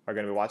are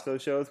going to watch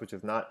those shows, which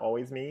is not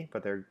always me,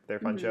 but they're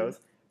fun Hmm. shows.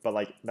 But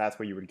like that's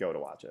where you would go to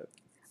watch it.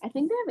 I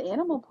think they have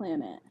Animal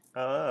Planet.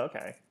 Oh,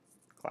 okay,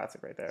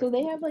 classic right there. So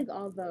they have like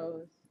all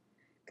those.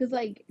 Because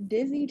like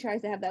Disney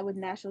tries to have that with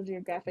National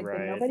Geographic, but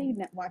Right. nobody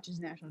watches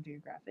National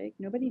Geographic.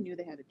 Nobody knew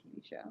they had a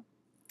TV show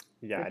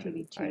Yeah, or I didn't.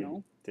 TV I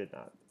channel. did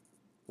not. So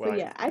Well,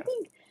 yeah, yeah,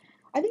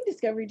 I think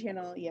Discovery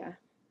Channel. Yeah,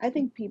 I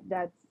think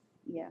that's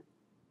yeah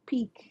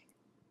peak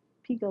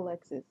peak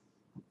Alexis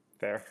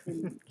fair.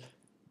 in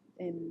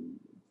in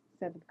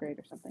 7th grade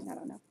or something. I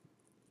don't know.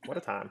 What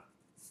a time.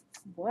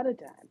 What a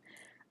time.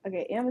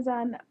 Okay,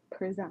 Amazon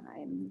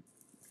Prime.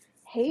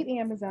 Hate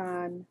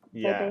Amazon, but they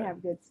Yeah,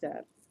 have good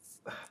stuff.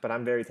 but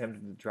I'm very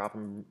tempted to drop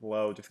them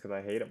low just because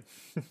I hate them.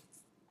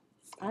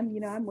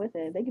 I'm with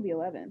it. They could be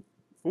 11.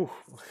 Ooh.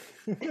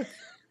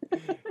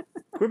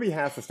 Quibi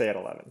has to stay at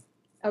 11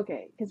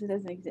 Okay, because it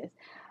doesn't exist.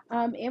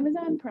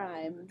 Amazon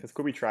Prime, because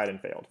Quibi tried and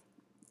failed.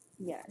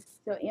 yes.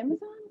 So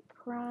Amazon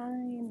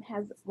Prime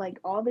has like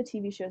all the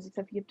TV shows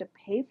except you have to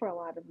pay for a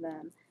lot of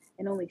them,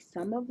 and only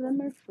some of them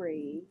are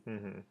free.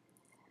 Hmm.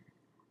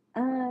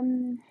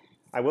 Um,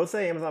 I will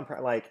say Amazon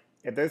Prime, like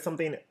if there's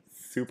something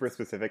super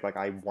specific, like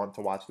I want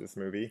to watch this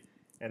movie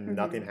and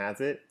nothing mhm,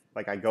 has it,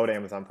 like I go to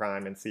Amazon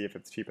Prime and see if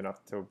it's cheap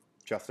enough to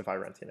justify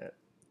renting it.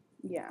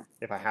 yeah.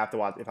 If I have to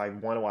watch, if I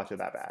want to watch it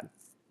that bad.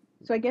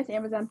 So I guess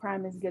Amazon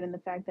Prime is good in the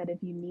fact that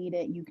if you need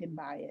it, you can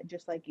buy it,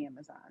 just like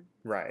Amazon.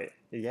 Right.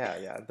 Yeah,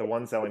 yeah. The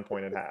one selling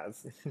point it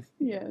has.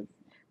 Yes.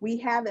 We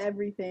have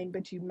everything,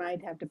 but you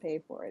might have to pay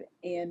for it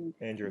and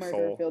And your soul.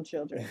 murder-filled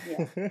children.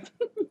 Yeah.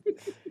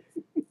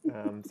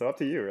 So up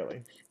to you,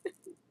 really.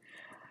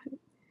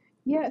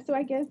 Yeah, so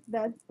I guess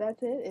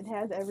that's it. It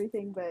has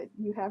everything, but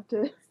you have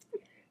to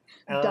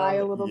die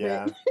a little bit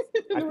Yeah.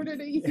 in order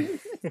to use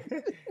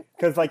it.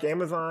 Because like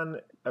Amazon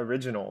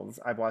originals,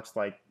 I've watched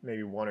like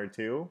maybe one or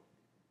two,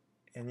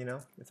 and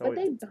it's But always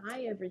they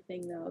buy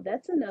everything though.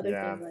 That's another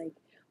yeah, thing. Like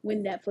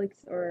when Netflix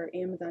or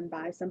Amazon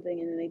buys something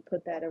and then they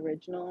put that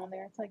original on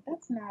there, it's like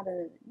that's not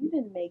you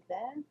didn't make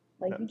that.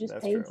 Like you just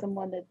that's paid true.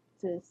 someone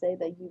to say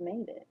that you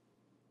made it.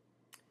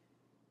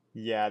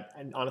 Yeah,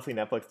 and honestly,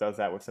 Netflix does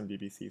that with some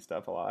BBC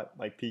stuff a lot.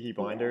 Like Peaky Yeah,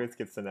 Blinders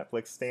gets the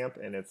Netflix stamp,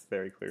 and it's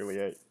very clearly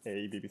a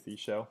BBC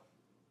show.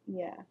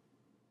 yeah.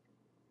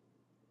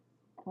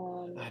 I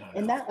don't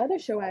And know. that other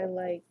show I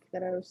like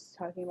that I was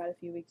talking about a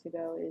few weeks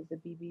ago is a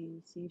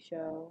BBC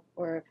show,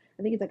 or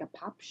I think it's like a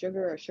Pop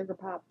Sugar or Sugar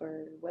Pop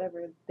or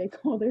whatever they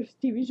call their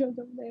TV shows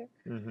over there.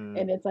 Hmm.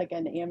 And it's like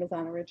an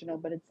Amazon original,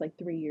 but it's like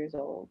 3 years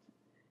old.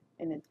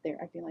 And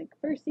they're acting like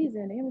first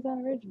season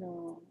Amazon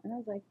original, and I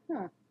was like,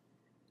 huh.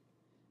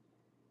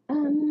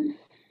 Um,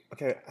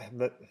 Okay,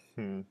 but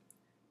hmm.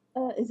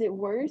 is it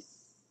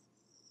worse?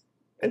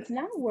 And It's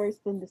not worse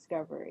than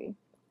Discovery.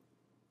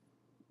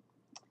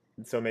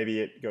 so maybe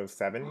it goes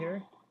 7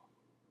 here.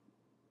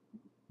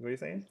 What are you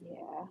saying?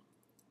 Yeah,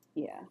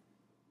 yeah.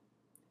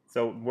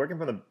 So working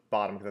from the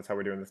bottom because that's how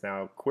we're doing this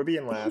now. Quibi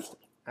and last,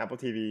 Apple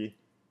TV,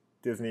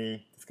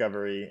 Disney,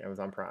 Discovery,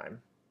 Amazon Prime.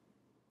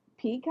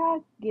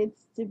 Peacock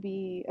gets to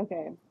be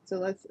okay.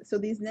 So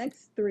these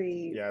next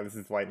three Yeah, this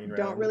is lightning don't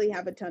round. really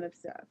have a ton of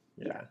stuff.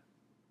 Yeah. Yeah.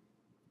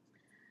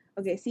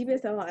 Okay,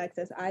 CBS All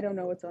Access. I don't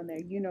know what's on there.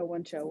 You know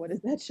one show. What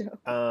is that show?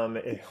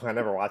 I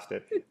never watched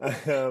it.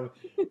 Um,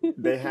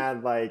 they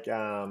had like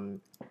a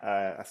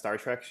Star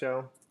Trek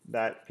show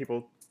that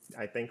people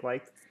I think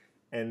liked,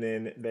 and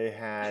then they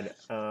had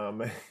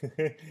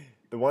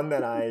the one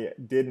that I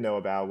did know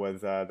about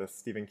was the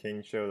Stephen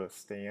King show, The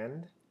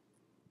Stand,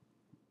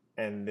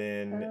 and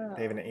then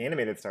they have an Oh,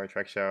 animated Star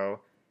Trek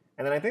show.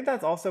 And then I think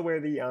that's also where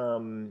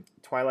the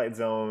Twilight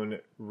Zone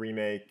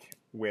remake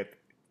with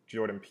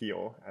Jordan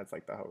Peele as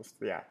like the host.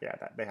 Yeah,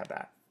 they had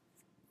that.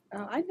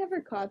 I never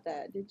caught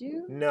that. Did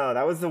you? No,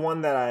 that was the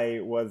one that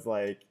I was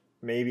like,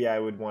 maybe I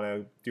would want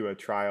to do a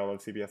trial of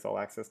CBS All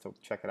Access to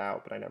check it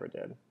out, but I never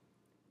did.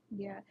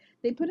 Yeah,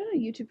 they put it on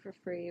YouTube for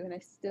free, and I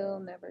still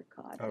never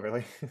caught Oh, it.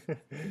 really?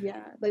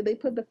 Yeah, like they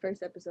put the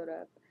first episode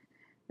up,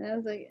 and I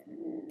was like,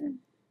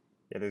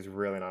 Yeah, there's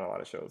really not a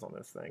lot of shows on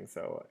this thing,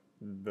 so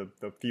the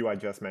few I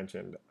just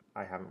mentioned,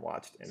 I haven't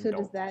watched and so does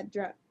don't. that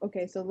drop?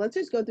 Okay, so let's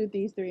just go through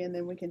these three, and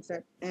then we can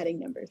start adding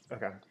numbers.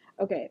 Okay.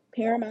 Okay,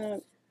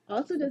 Paramount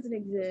also doesn't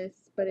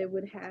exist, but it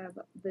would have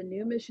the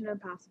new Mission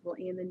Impossible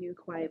and the new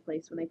Quiet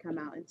Place when they come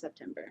out in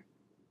September.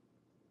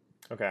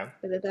 Okay.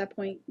 But at that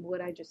point,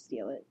 would I just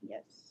steal it?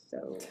 Yes.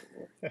 So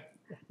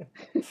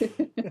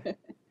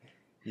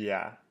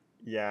Yeah.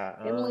 Yeah.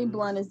 Emily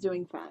Blunt is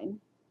doing fine.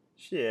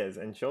 She is,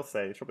 and she'll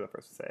be the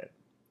first to say it.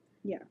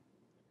 Yeah.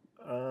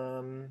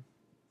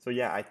 So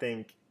yeah, I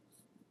think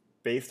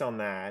based on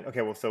that,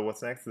 okay, well, so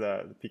what's next?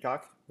 The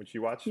Peacock, which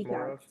you watch more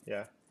Peacock. of?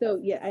 Yeah. So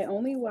yeah, I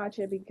only watch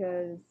it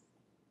because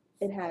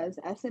it has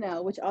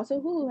SNL, which also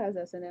Hulu has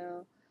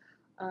SNL,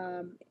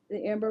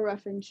 the Amber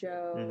Ruffin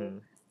Show, Mm-hmm.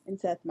 and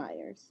Seth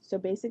Meyers. So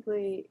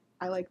basically,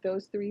 I like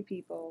those three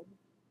people.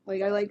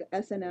 Like I like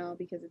SNL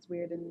because it's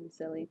weird and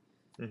silly,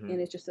 Mm-hmm. and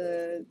it's just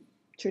a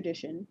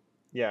tradition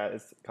Yeah,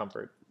 it's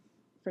comfort.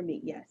 for me.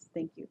 Yes,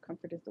 thank you.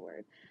 Comfort is the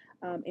word.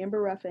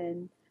 Amber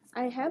Ruffin.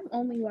 I have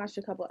only watched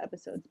a couple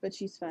episodes, but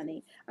she's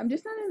funny. I'm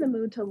just not in the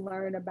mood to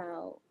learn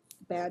about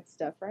bad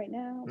stuff right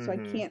now, so I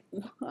Mm-hmm. can't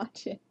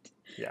watch it.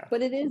 Yeah.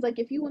 But it is like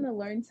if you want to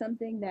learn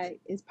something that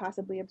is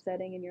possibly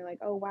upsetting and you're like,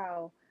 oh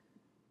wow,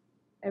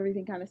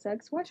 everything kind of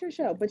sucks, watch her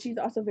show. But she's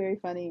also very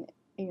funny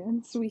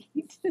and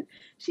sweet.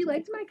 She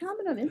liked my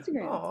comment on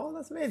Instagram. Oh,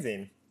 that's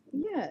amazing.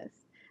 Yes.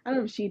 I don't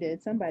know if she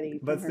did. Somebody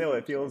from But her still, it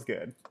page did. feels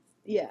good.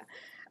 Yeah.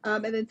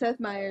 And then Seth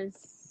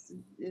Meyers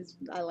is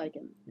I like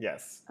him.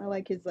 Yes, I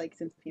like his like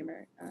sense of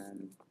humor.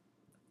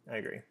 I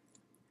agree.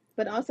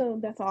 But also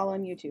that's all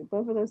on YouTube.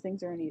 Both of those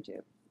things are on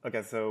YouTube.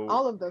 Okay, so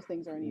All of those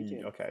things are on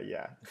YouTube. okay,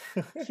 yeah.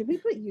 Should we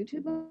put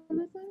YouTube on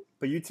this list?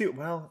 But YouTube,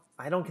 well,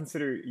 I don't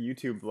consider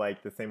YouTube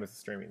like the same as a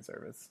streaming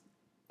service.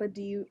 But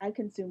I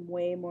consume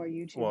way more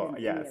YouTube Well,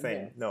 than yeah, any of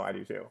same. this. No, I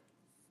do too.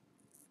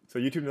 So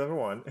YouTube number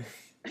one.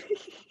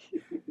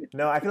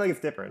 No, I feel like it's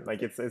different.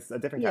 Like it's a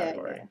different Yeah,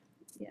 category.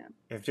 yeah.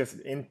 If just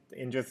in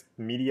just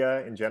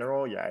media in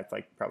general, yeah, it's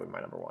like probably my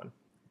number one.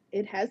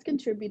 It has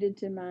contributed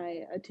to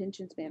my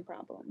attention span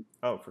problem.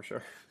 Oh, for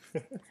sure.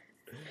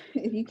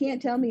 If you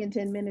can't tell me in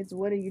 10 minutes,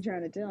 what are you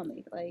trying to tell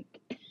me? Like,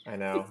 I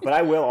know, but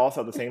I will also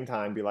at the same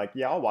time be like,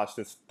 yeah, I'll watch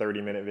this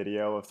 30-minute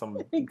video of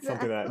something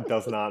that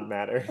does not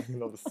matter.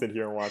 And I'll just sit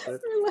here and watch it.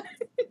 for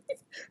like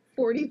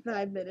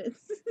 45 minutes.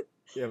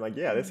 Yeah, I'm like,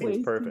 yeah, this seems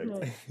Wasted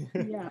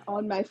perfect. Yeah,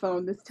 on my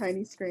phone, this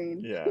tiny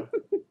screen. Yeah.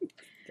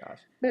 Gosh.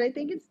 But I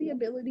think it's the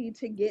ability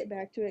to get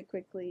back to it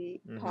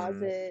quickly, pause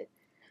Mhm. it,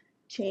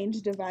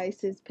 change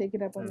devices, pick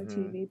it up on the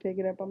Mhm. TV, pick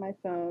it up on my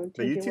phone,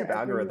 The take it YouTube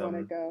wherever you want to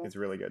algorithm go. is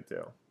really good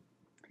too.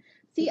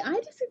 See, I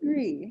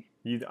disagree.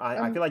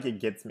 I feel like it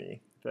gets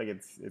me. I feel like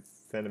it's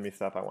sending me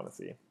stuff I want to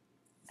see.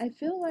 I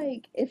feel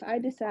like if I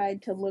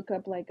decide to look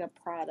up like a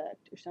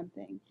product or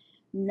something,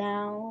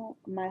 now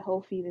my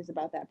whole feed is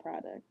about that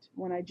product.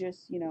 When I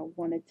just,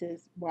 wanted to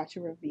watch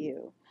a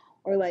review.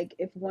 Or like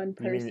if one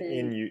You mean person,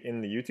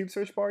 in the YouTube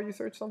search bar you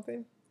search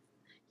something?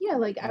 yeah,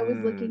 like I was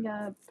Mm. looking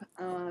up,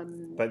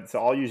 But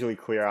so I'll usually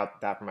clear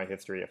out that from my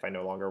history if I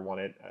no longer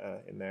want it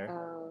in there.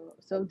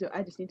 so do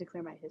I just need to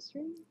clear my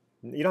history?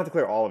 You don't have to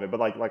clear all of it, but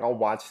like I'll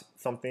watch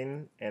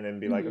something and then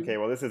be like, Mhm. okay,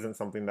 well this isn't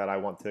something that I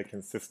want to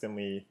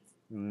consistently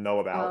know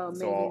about, Oh,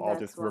 so maybe I'll that's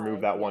just remove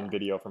why, that one yeah.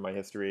 video from my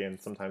history and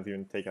sometimes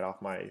even take it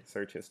off my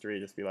search history.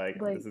 Just be like,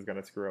 Like, this is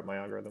gonna screw up my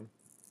algorithm.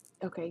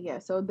 okay, yeah,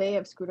 so they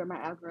have screwed up my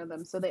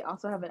algorithm. So they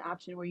also have an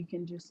option where you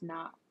can just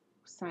not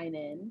sign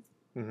in.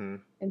 Mm-hmm.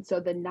 And so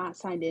the not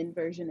signed in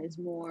version is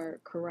more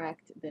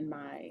correct than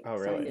my Oh,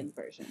 signed really? in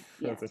version.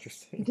 That's Yes.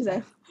 interesting. Because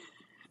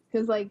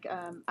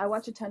I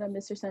watch a ton of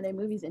Mr. Sunday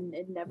movies and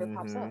it never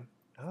pops Mm-hmm. up.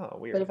 Oh,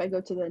 weird. But if I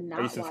go to the Are you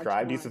not watch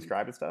subscribed? Do you one,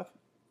 subscribe to stuff?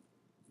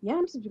 yeah,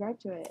 I'm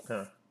subscribed to it.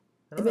 Huh.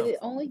 I But don't know. it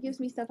only gives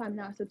me stuff I'm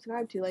not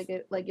subscribed to. Like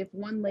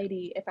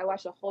if I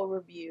watch a whole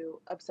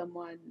review of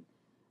someone,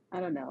 I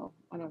don't know,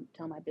 I don't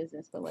tell my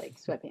business, but like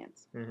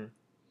sweatpants. Mm-hmm.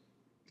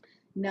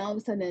 Now all of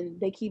a sudden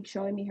they keep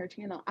showing me her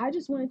channel. I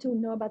just wanted to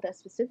know about that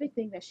specific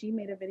thing that she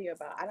made a video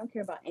about. I don't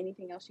care about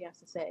anything else she has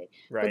to say.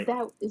 Right. But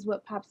that is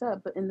what pops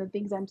up. But in the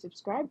things I'm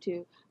subscribed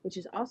to, which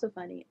is also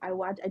funny, I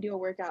do a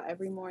workout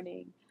every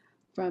morning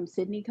from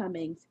Sydney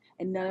Cummings,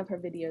 and none of her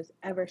videos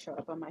ever show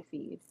up on my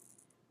feed.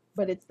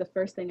 But it's the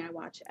first thing I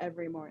watch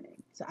every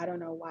morning. So I don't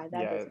know why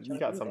that Yeah, doesn't show you up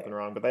got either. something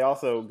wrong. But they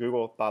also,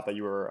 Google thought that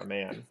you were a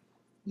man.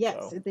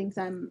 Yes, So. it thinks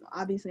I'm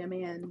obviously a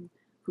man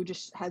who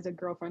just has a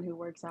girlfriend who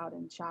works out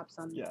and shops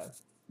on Yeah.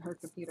 her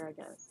computer, I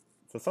guess.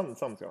 So something's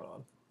going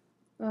on.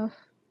 Ugh,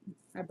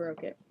 I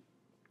broke it.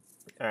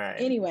 All right.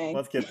 Anyway.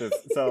 Let's get this.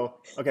 So,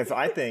 okay, so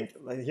I think,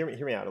 hear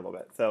me out a little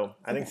bit. So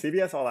I think Okay.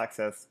 CBS All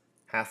Access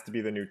has to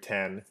be the new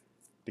 10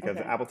 because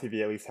Okay. Apple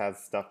TV at least has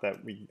stuff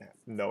that we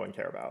know and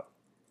care about.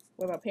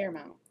 What about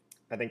Paramount?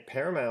 I think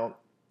Paramount,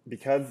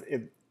 because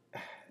it,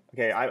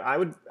 okay,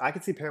 I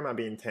could see Paramount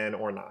being 10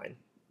 or 9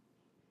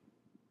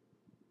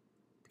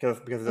 because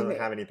it doesn't Okay.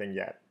 have anything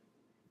yet.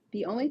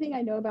 The only thing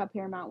I know about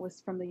Paramount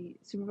was from the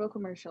Super Bowl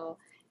commercial,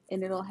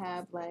 and it'll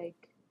have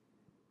like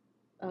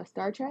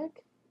Star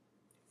Trek.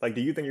 Like,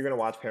 do you think you're gonna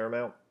watch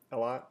Paramount a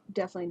lot?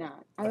 Definitely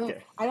not. I don't.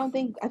 Okay. I don't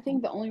think. I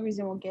think the only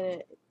reason we'll get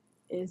it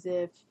is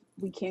if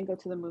we can't go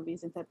to the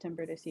movies in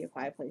September to see A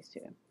Quiet Place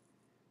too.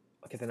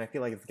 Okay, then I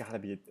feel like it's gotta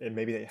be, and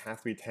maybe it has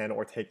to be 10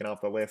 or taken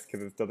off the list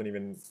because it doesn't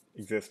even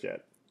exist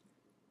yet.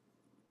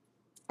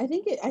 I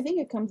think it. I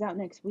think it comes out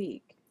next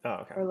week, Oh,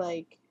 okay. or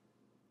like,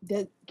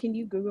 can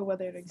you Google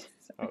whether it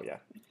exists? Oh, yeah.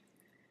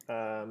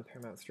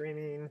 Paramount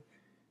streaming.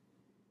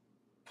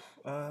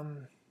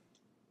 Um,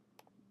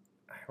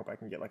 I hope I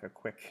can get like a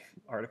quick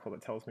article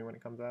that tells me when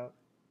it comes out.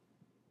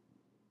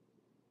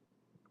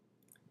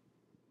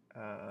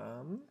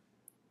 Um,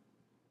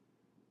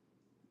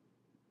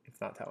 it's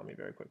not telling me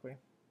very quickly.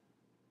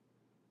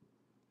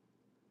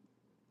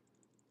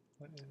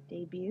 What is,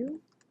 Debut.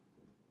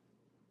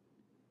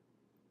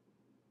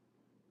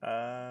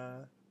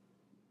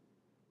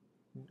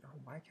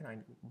 why can I?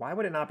 Why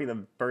would it not be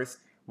the first?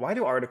 Why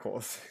do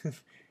articles?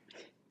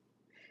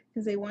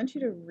 Because they want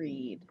you to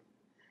read.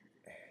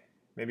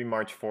 Maybe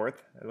March 4th.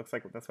 It looks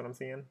like that's what I'm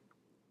seeing.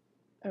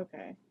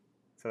 Okay.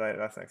 So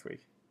that's next week.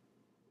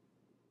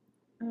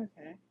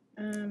 Okay.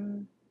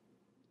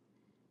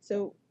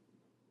 So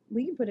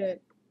we can put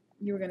it.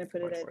 You were gonna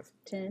put March it at 4th.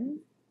 10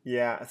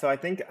 Yeah. So I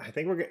think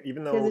we're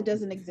even because though it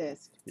doesn't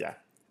exist yeah.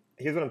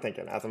 Here's what I'm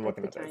thinking as I'm at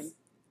looking the at this. time.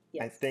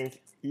 I Yes.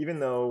 think even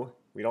though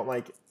we don't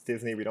like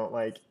Disney, we don't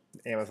like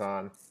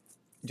Amazon,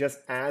 just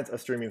as a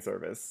streaming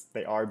service,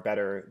 they are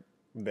better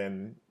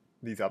than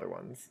these other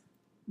ones.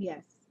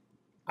 Yes.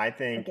 I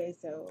think Okay.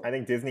 So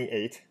Disney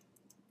 8.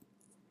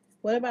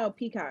 what about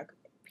Peacock?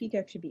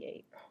 Peacock should be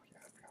 8. Oh yeah,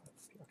 I forgot about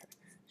this. Okay.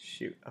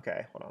 Shoot.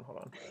 Okay, hold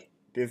on.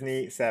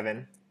 Disney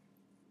 7.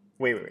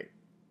 Wait.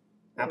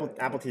 Apple Wait.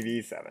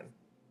 TV 7.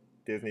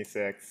 Disney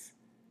 6.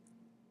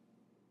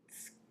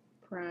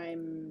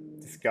 Prime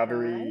 5.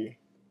 Discovery.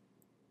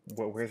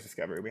 Well, where's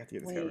Discovery? We have to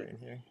get Discovery Wait. in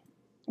here.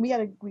 We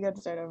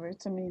gotta start over.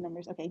 So many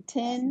numbers. Okay.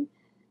 10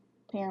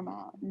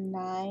 Paramount,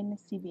 9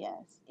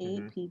 CBS, 8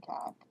 hmm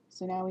Peacock.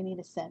 So now we need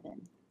a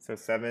 7. So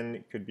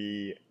 7 could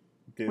be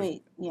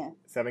Wait. Yeah.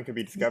 7 could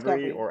be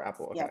Discovery Discovery. or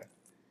Apple. Okay. Yep.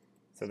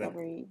 So then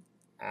Discovery.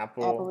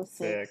 Apple Apple is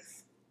 6.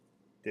 6,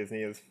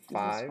 Disney is Disney's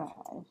 5,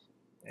 5.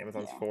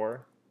 Amazon's Yeah.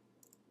 4,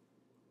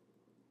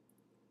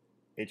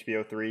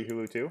 HBO 3,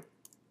 Hulu 2,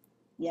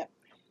 Yep.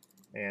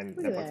 and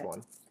Look at Netflix that.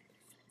 1.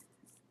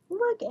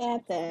 Look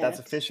at that. That's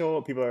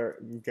official. People are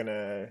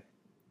gonna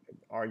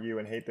argue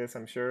and hate this,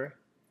 I'm sure.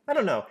 I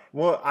don't know.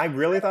 Well, I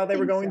really thought they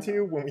were think going so.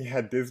 to when we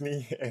had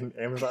Disney and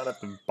Amazon at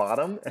the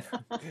bottom.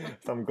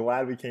 So I'm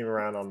glad we came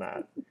around on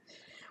that.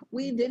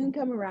 We didn't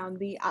come around.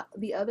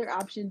 The other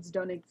options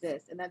don't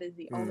exist, and that is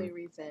the only Mm,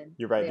 reason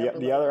you're right. they are The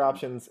below other them.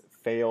 options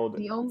failed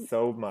The only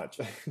so much.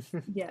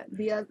 Yeah,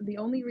 the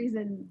only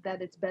reason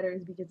that it's better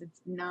is because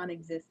it's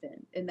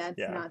non-existent, and that's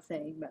Yeah, not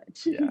saying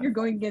much. yeah, You're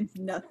going against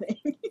nothing.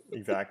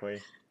 exactly.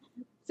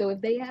 So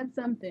if they had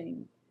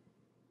something,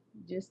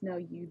 just know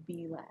you'd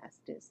be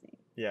last, Disney.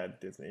 Yeah,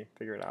 Disney,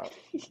 figure it out.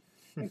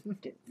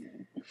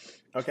 Disney.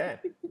 Okay,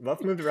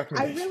 let's move to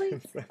I really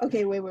recommendations.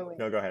 okay. Wait.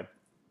 No, go ahead.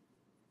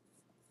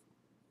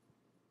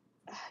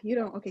 You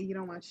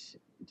don't watch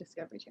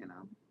Discovery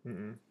Channel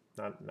Mm-mm,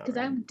 not because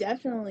really. I'm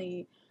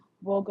definitely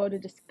will go to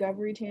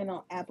Discovery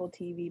Channel, Apple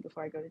TV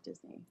before I go to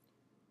Disney,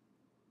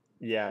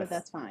 but Yes,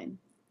 that's fine.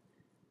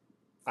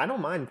 I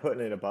don't mind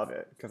putting it above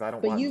it because I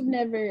don't But watch, you've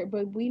never.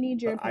 But we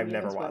need your but I've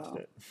opinion never as watched well.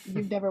 it.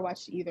 You've never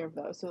watched either of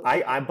those, so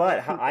I okay. but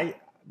Let how people.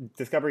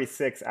 Discovery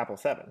 6, Apple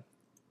 7,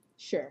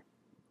 Sure.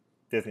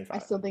 Disney I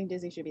 5. still think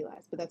Disney should be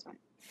last, but that's fine.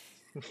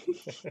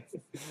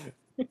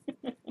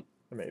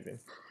 Amazing.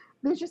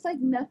 There's just like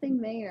nothing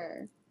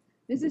there.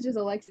 This is just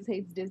Alexis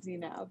hates Disney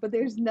now, but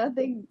there's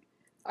nothing.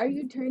 Are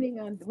you turning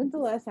on? When's the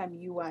last time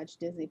you watched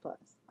Disney Plus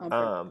on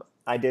purpose?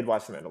 I did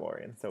watch The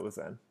Mandalorian, so it was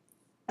then.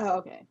 Oh,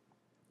 okay.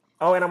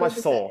 Oh, and I So watched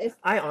Soul. if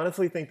I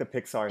honestly think the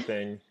Pixar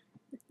thing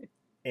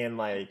and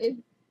like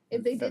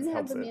if they that didn't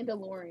have helps the it.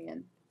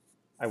 Mandalorian,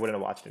 I wouldn't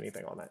have watched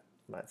anything on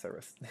that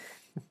service,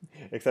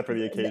 except for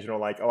the th- th- occasional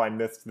like, oh, I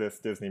missed this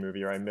Disney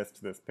movie or I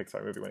missed this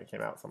Pixar movie when it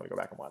came out, so I'm gonna go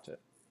back and watch it.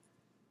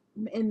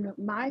 and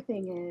my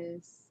thing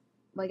is,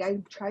 like,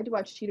 I tried to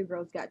watch Cheetah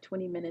Girls, got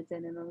 20 minutes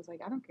in, and I was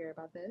like, I don't care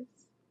about this,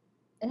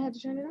 and I had to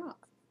turn it off.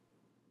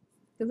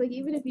 Because like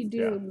even if you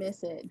Yeah. do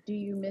miss it, do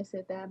you miss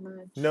it that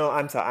much? No,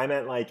 I'm sorry. I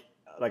meant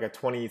like a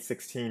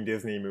 2016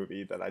 Disney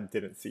movie that I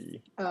didn't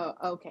see Oh,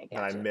 okay,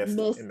 that I gotcha. missed in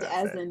Missed that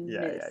as sense. in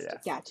Yeah, missed. yeah.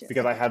 Gotcha.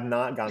 Because I Okay. have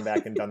not gone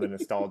back and done the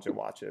nostalgia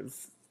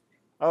watches.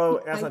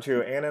 Oh, that's I not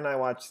true. Anna and I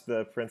watched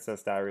the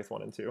Princess Diaries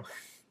 1 and 2.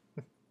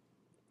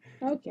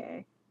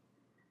 okay.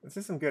 It's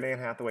just some good Anne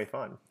Hathaway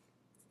fun.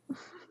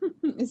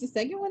 Is the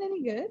second one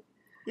any good?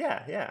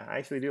 Yeah. I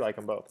actually do like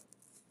them both.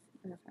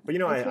 Okay. But you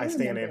know, I I can't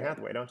stand Anne remember.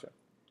 Hathaway, don't you?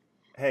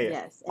 Hey,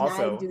 Yes, and I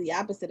also, do the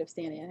opposite of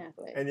Stan Anne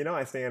Hathaway. and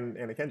I stand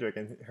Anna Kendrick,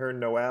 and her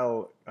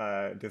Noel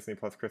Disney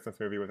Plus Christmas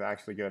movie was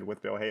actually good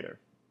with Bill Hader.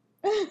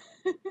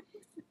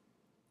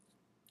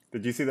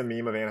 Did you see the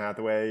meme of Anne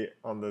Hathaway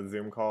on the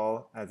Zoom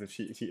call as if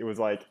she it was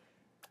like,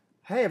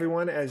 "Hey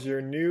everyone, as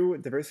your new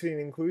diversity and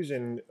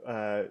inclusion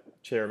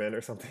chairman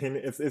or something."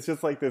 It's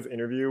just like this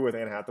interview with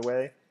Anne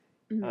Hathaway,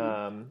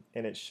 Mhm.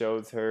 and it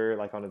shows her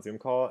like on a Zoom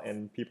call,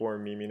 and people were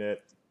memeing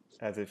it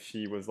as if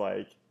she was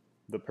like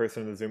the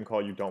person in the Zoom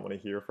call you don't want to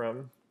hear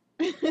from,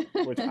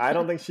 which I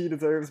don't think she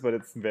deserves, but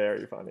it's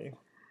very funny.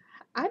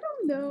 I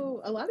don't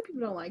know. A lot of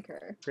people don't like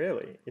her.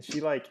 Really, is she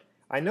like?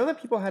 I know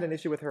that people had an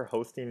issue with her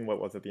hosting.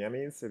 What was it, the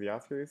Emmys or the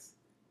Oscars?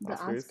 The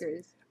Oscars.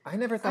 Oscars. I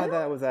never I thought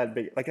that don't. was that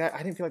big. Like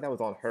I didn't feel like that was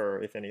on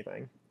her, if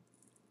anything.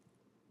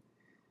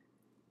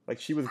 Like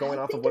she was I going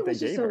off of think what it they was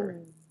just gave her.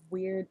 a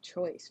weird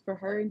choice for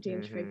her and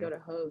James Hmm. Franco to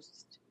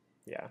host.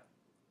 Yeah.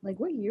 Like,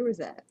 what year was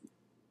that?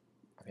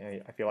 I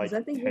mean, I feel Was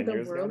like that the year 10 the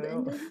years ago world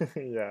now.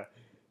 ended? Yeah.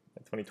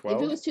 If it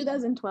 2012. was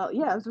 2012,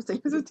 yeah, I was just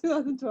saying it was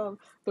 2012.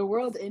 The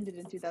world ended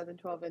in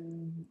 2012,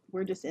 and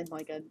we're just in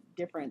like a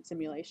different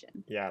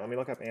simulation. Yeah. Let me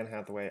look up Anne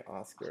Hathaway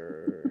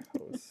Oscar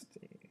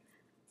hosting.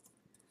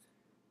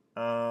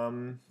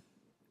 Um,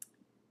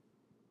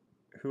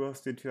 who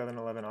hosted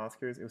 2011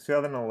 Oscars? It was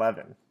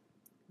 2011.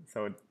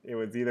 So it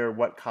was either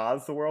what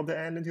caused the world to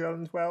end in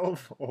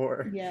 2012,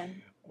 Yeah,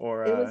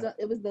 or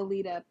it was the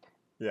lead up.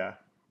 yeah,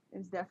 It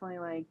was definitely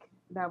like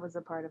that was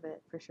a part of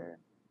it for sure.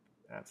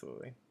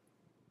 absolutely.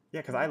 Yeah,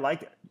 because Yeah.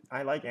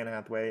 I like Anne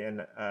Hathaway,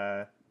 and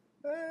I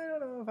don't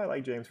know if I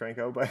like James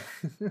Franco, but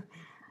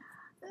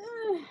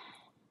I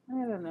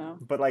don't know.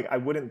 but like I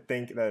wouldn't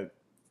think that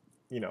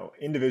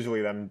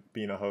individually them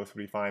being a host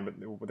would be fine, but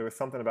there was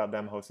something about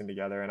them hosting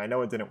together, and I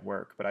know it didn't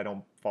work, but I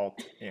don't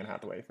fault Anne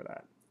Hathaway for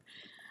that.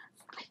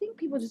 I think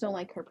people just don't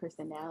like her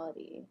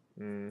personality.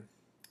 Mm,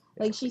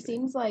 yeah, Like she maybe.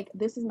 seems like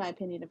this is my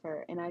opinion of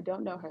her, and I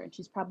don't know her, and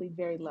she's probably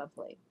very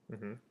lovely.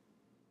 Hmm.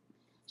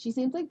 She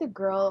seems like the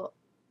girl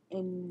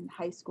in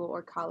high school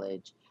or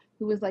college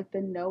who was like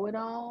the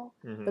know-it-all,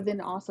 Hmm. but then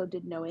also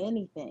didn't know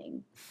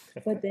anything.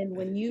 But then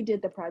when you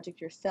did the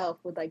project yourself,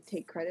 would like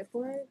take credit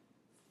for it.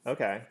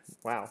 Okay.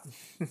 Wow.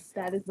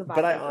 That is the But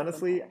vibe I I get from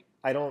honestly, her.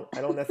 I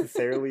don't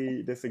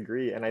necessarily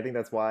disagree, and I think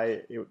that's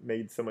why it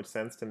made so much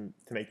sense to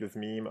make this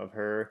meme of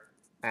her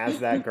as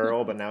that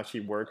girl, but now she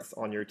works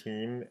on your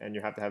team, and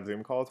you have to have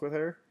Zoom calls with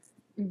her.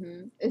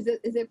 Is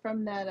it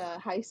from that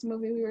heist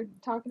movie we were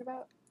talking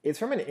about? It's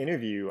from an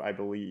interview, I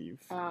believe.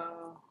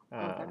 Oh,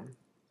 okay. Um,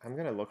 I'm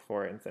gonna look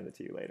for it and send it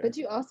to you later. But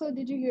you also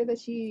did you hear that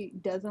she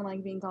doesn't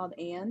like being called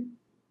Anne?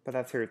 But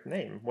that's her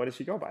name. What does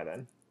she go by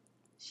then?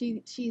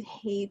 She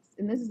hates,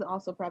 and this is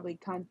also probably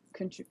I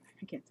can't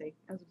say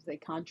I was going to say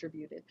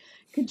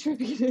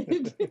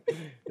contributed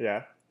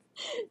Yeah.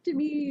 to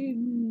me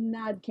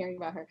not caring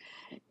about her.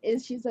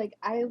 Is she's like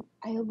I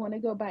want to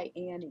go by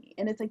Annie,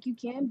 and it's like you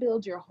can't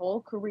build your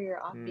whole career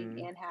off being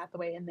Mm, Anne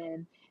Hathaway, and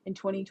then in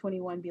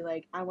 2021 be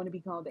like I want to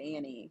be called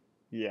Annie.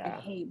 I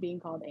yeah. hate being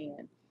called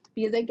Anne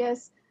because I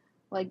guess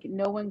like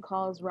no one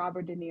calls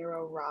Robert De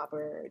Niro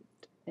Robert,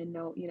 and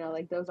no,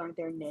 like those aren't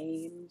their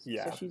names. So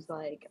Yeah. she's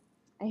like,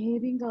 I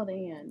hate being called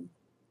Anne.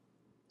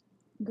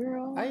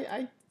 Girl,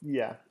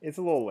 Yeah. It's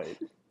a little late.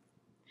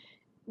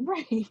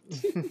 right.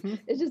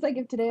 It's just like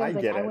if today I I was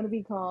like, get I want it. to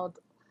be called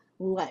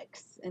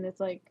Lex, and it's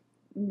like,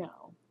 no,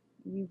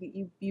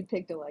 you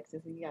picked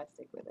Alexis, and you gotta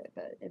stick with it.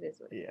 But it is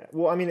what it Yeah. is.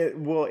 Well, I mean,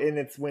 and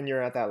it's when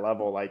you're at that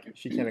level, like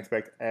she can't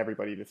expect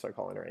everybody to start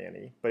calling her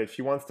Annie. But if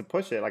she wants to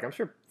push it, like I'm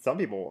sure some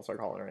people will start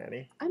calling her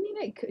Annie. I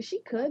mean, she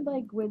could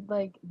like with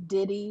like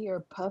Diddy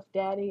or Puff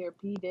Daddy or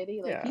P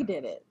Diddy, like he Yeah.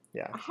 did it.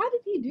 Yeah. How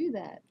did he do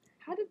that?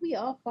 How did we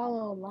all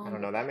follow I along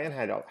don't know. with That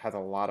that? man has a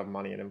lot of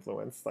money and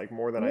influence, like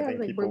more than I Yeah, I was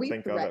think like, were people we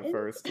think of at threatened?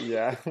 first.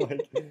 Yeah.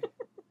 Like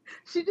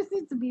She just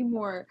needs to be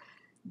more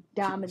she just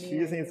domineering,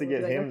 needs and to we'll be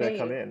get like, him to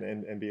come okay.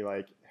 in and be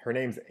like, her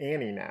name's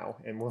Annie now,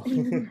 and we'll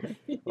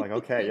Right. like,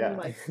 okay, And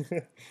we're yeah.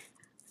 like,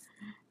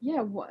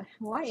 yeah,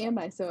 why am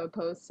I so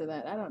opposed to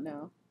that? I don't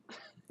know.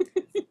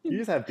 You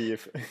just have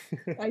beef.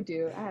 I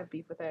do. I have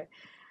beef with her.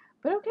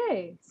 But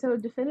okay, so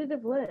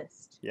definitive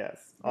list.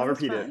 Yes. That was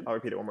fun. I'll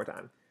repeat it one more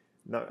time.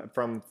 No,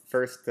 from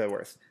first to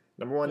worst.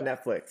 Number one, Yeah.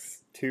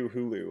 Netflix. Two,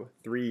 Hulu.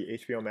 Three,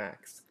 HBO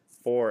Max.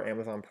 Four,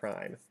 Amazon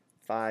Prime.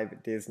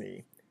 Five,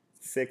 Disney.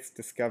 Six,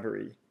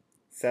 Discovery.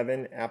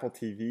 Seven, Apple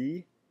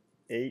TV.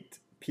 Eight,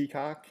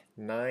 Peacock.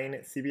 Nine,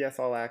 CBS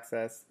All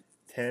Access.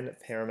 10,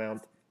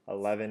 Paramount.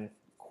 11,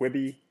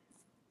 Quibi.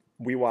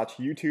 We watch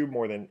YouTube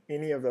more than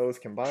any of those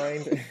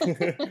combined.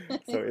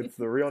 So it's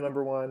the real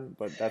number one,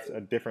 but that's a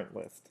different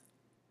list.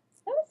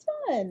 That was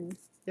fun.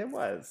 It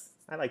was.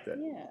 I liked it.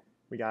 Yeah.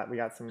 We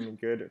got some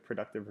good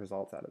productive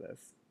results out of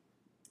this.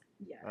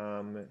 Yes.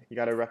 You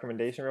got a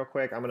recommendation real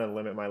quick? I'm gonna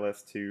limit my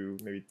list to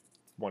maybe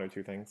one or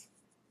two things,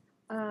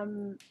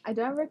 I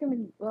don't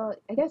recommend. Well,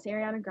 I guess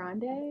Ariana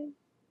Grande.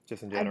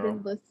 just in I've general.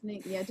 been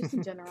listening. Yeah, just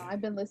in general,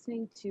 I've been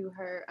listening to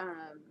her.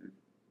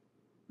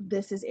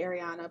 This is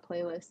Ariana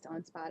playlist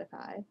on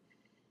Spotify,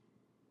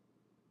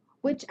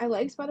 which I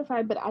like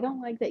Spotify, but I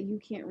don't like that you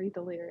can't read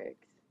the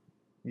lyrics.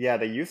 Yeah,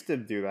 they used to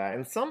do that,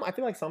 and some I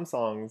feel like some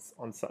songs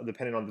on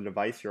depending on the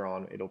device you're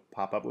on, it'll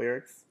pop up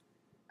lyrics.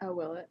 Oh,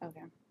 will it?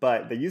 Okay.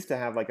 But they used to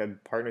have like a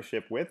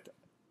partnership with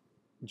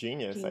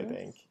Genius, I Genius.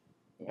 think,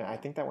 and I Yeah.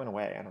 think that went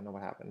away. I don't know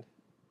what happened.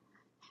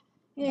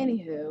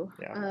 Anywho,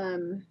 Yeah.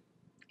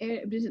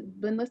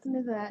 just been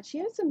listening to that. She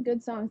has some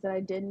good songs that I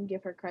didn't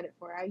give her credit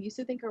for. I used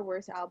to think her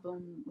worst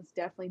album was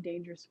definitely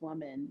Dangerous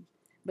Woman,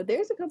 but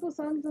there's a couple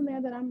songs on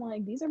there that I'm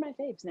like, these are my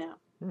faves now.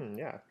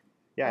 Yeah.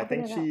 Yeah, I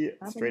Popping think it up, she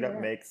popping straight it up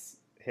up. makes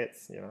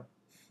hits, you know.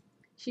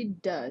 She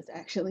does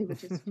actually,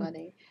 which is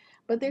funny.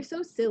 But they're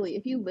so silly.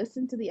 If you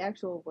listen to the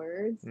actual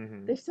words,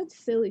 Hmm. they're such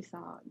silly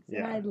songs,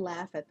 and I Yeah.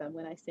 laugh at them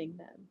when I sing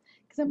them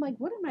because I'm like,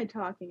 what am I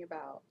talking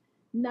about?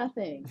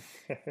 Nothing.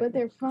 But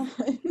they're fun.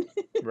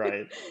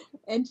 Right.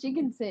 And she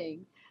can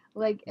sing.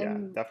 Like, Yeah,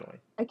 and definitely.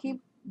 I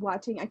keep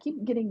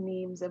getting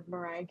memes of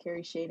Mariah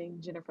Carey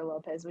shading Jennifer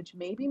Lopez, which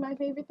may be my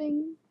favorite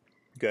thing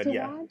Good, to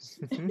yeah. watch.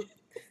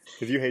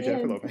 Because you hate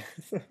Jennifer And Lopez.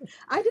 do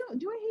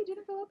I hate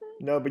Jennifer Lopez?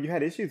 No, but you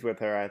had issues with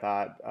her, I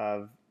thought,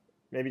 of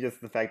maybe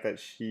just the fact that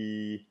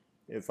she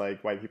is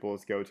like white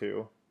people's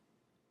go-to.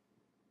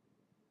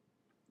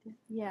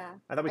 Yeah.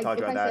 I thought we talked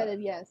If about I said that it,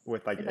 yes.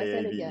 with like If I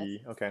said it, yes.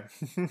 AAVE. Okay.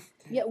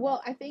 Yeah,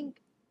 well, I think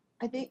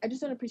I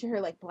just don't appreciate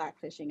her like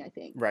blackfishing, I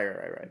think. Right.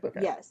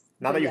 Okay. Not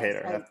But that you hate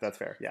yes, her. I That's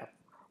fair. Yeah.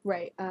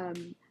 right.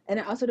 And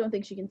I also don't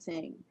think she can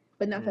sing,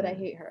 but not that I Mm.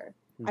 hate her.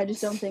 I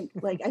just don't think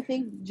like I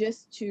think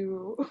just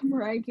to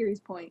Mariah Carey's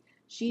point,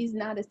 she's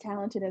not as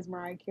talented as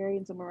Mariah Carey,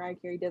 and so Mariah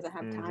Carey doesn't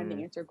have time to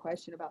Hmm. answer a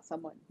question about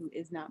someone who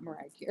is not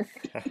Mariah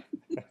Carey.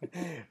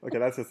 Okay,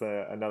 that's just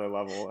another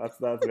level.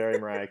 That's very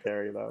Mariah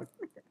Carey though.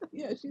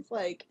 Yeah, she's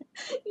like,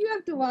 you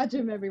have to watch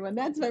him, everyone.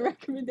 That's my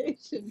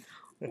recommendation.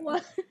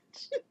 Watch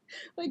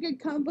like a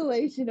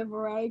compilation of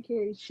Mariah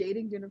Carey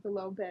shading Jennifer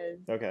Lopez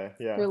Okay,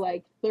 yeah. for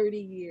like 30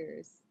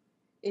 years.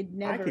 It I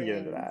never could get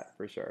into ends. that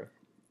for sure.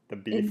 The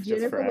And beef just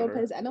Jennifer forever.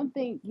 Lopez, I don't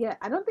think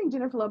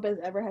Jennifer Lopez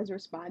ever has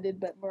responded,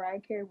 but Mariah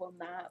Carey will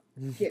not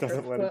get her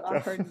Doesn't let foot it go.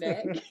 off her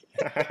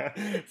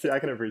neck. See, I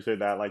can appreciate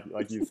that,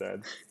 like you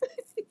said.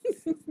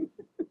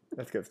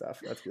 That's good stuff.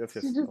 That's She's just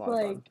a just lot of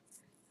fun. like,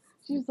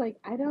 she's like,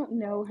 I don't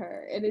know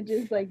her. And it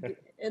just like,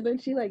 and then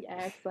she like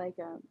acts like,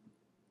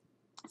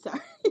 sorry,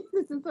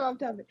 this is so off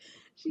topic.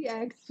 She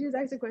was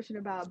asked a question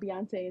about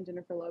Beyonce and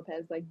Jennifer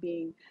Lopez like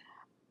being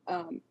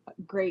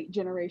great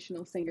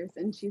generational singers,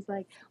 and she's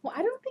like, "Well,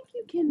 I don't think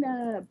you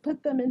can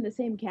put them in the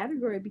same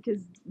category because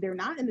they're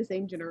not in the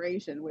same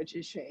generation," which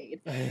is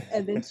shade.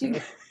 And then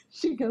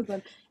she goes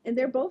on, and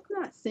they're both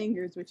not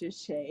singers, which is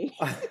shade.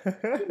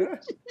 And then,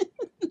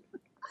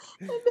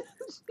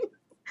 she,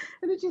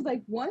 and then she's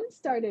like, "One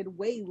started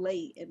way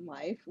late in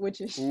life,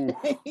 which is Ooh,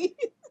 shade."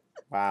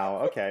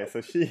 wow. Okay,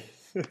 so she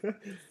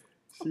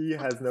she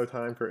has no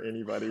time for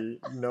anybody,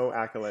 no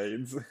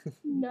accolades.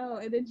 No,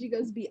 and then she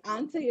goes,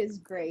 "Beyonce is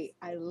great.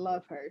 I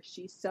love her.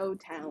 She's so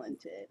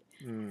talented."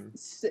 Mm,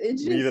 So,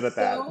 it's leave it just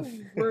at that. so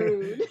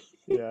rude.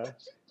 Yeah.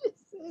 She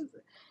just says,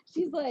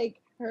 she's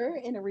like her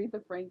and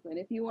Aretha Franklin.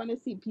 If you want to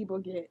see people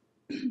get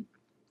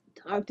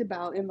talked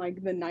about in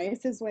like the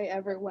nicest way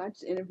ever,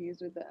 watch interviews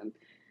with them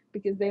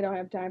because they don't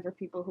have time for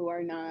people who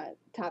are not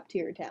top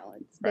tier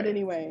talents. But Right.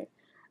 anyway,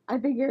 I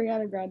think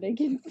Ariana Grande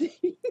can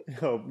sing.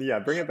 Oh, yeah,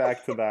 bring it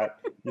back to that.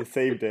 You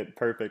saved it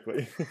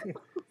perfectly.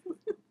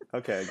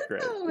 Okay,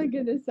 great. Oh my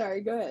goodness,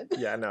 sorry, go ahead.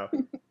 Yeah, no.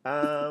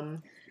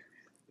 Um,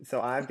 so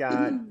I've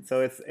got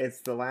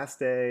it's the last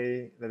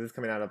day that is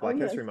coming out of Oh Black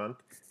yes. History Month,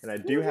 and I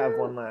do have Woohoo.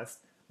 one last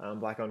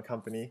black-owned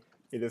company.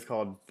 It is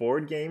called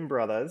Board Game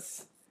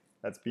Brothers.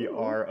 That's Ooh,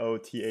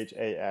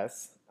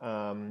 Brothas.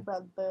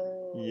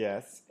 brother.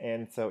 Yes,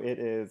 and so it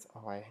is.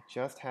 Oh, I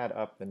just had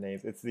up the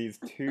names. It's these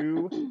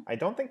two. I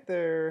don't think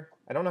they're.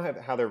 I don't know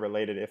how they're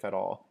related, if at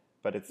all.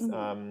 But it's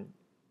Mhm.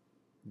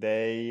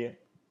 they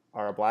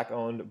are a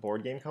black-owned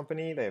board game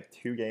company. They have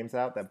two games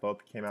out that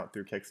both came out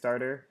through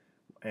Kickstarter,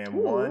 and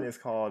one Ooh. is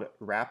called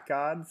Rap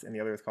Gods, and the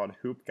other is called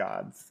Hoop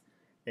Gods.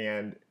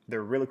 And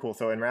they're really cool.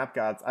 So in Rap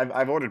Gods,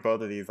 I've ordered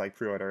both of these like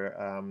pre-order.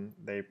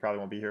 They probably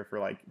won't be here for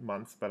like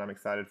months, but I'm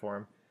excited for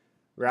them.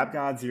 Rap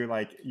Gods,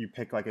 you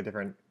pick like a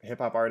different hip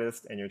hop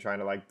artist and you're trying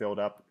to like build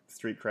up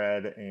street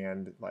cred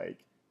and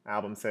like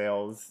album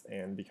sales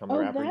and become the Oh,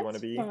 rapper you want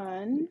to that's be.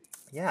 fun.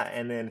 Yeah,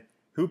 and then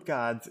Hoop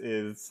Gods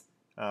is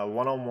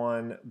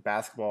one-on-one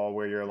basketball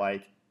where you're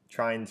like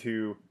trying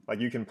to like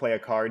you can play a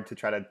card to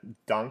try to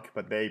dunk,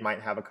 but they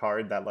might have a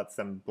card that lets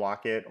them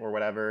block it or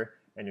whatever,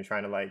 and you're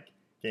trying to like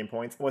gain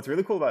points. What's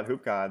really cool about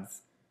Hoop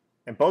Gods,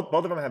 and both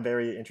of them have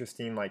very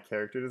interesting like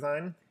character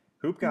design.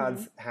 Hoop Hmm.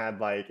 Gods had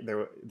like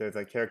there's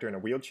a character in a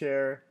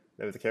wheelchair.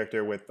 There was a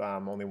character with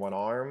only one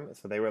arm,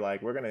 so they were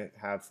like, we're gonna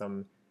have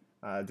some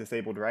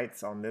disabled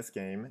rights on this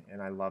game,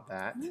 and I love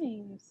that.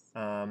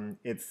 Nice.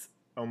 It's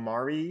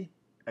Omari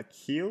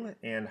Akil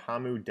and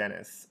Hamu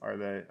Dennis are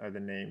the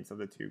names of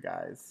the two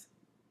guys.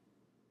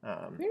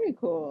 Um, Very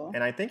cool.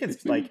 and I think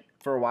it's like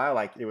for a while,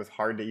 like it was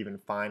hard to even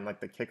find. Like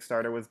the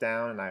Kickstarter was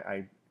down, and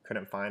I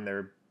couldn't find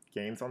their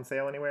games on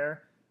sale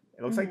anywhere.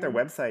 It looks like their Hmm.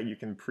 website you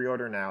can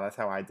pre-order now. That's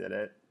how I did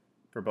it.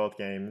 for both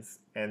games,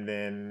 and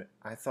then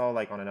I saw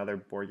like on another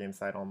board game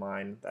site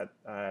online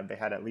that they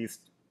had at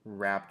least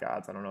Rap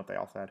Gods. I don't know if they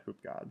also had Hoop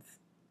Gods.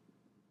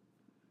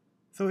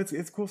 So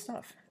it's cool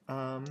stuff.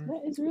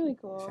 That is really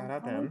cool. Shout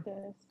out I like them.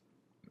 this.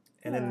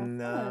 And Yeah, then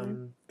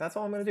fun. that's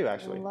all I'm gonna do.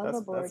 Actually, Love a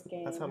board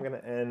game. that's how I'm gonna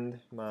end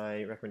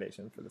my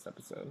recommendation for this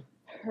episode.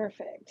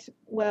 Perfect.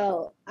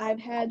 Well, I've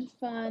had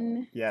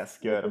fun Yes,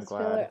 with good. I'm this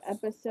filler glad.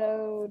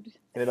 episode.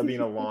 And it'll be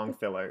in a long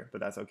filler, but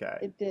that's okay.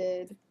 It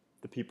did.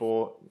 The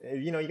people,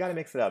 you gotta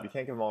mix it up. You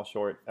can't give them all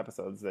short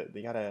episodes. That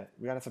we gotta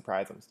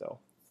surprise them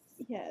still.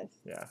 Yes.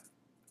 Yeah.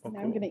 Oh, Now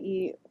cool. I'm gonna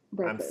eat I'm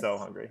breakfast. so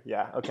hungry.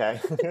 Yeah.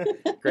 Okay.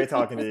 Great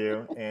talking to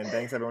you, and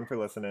thanks everyone for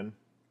listening.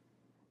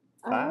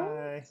 All Bye.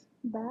 right.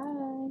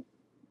 Bye.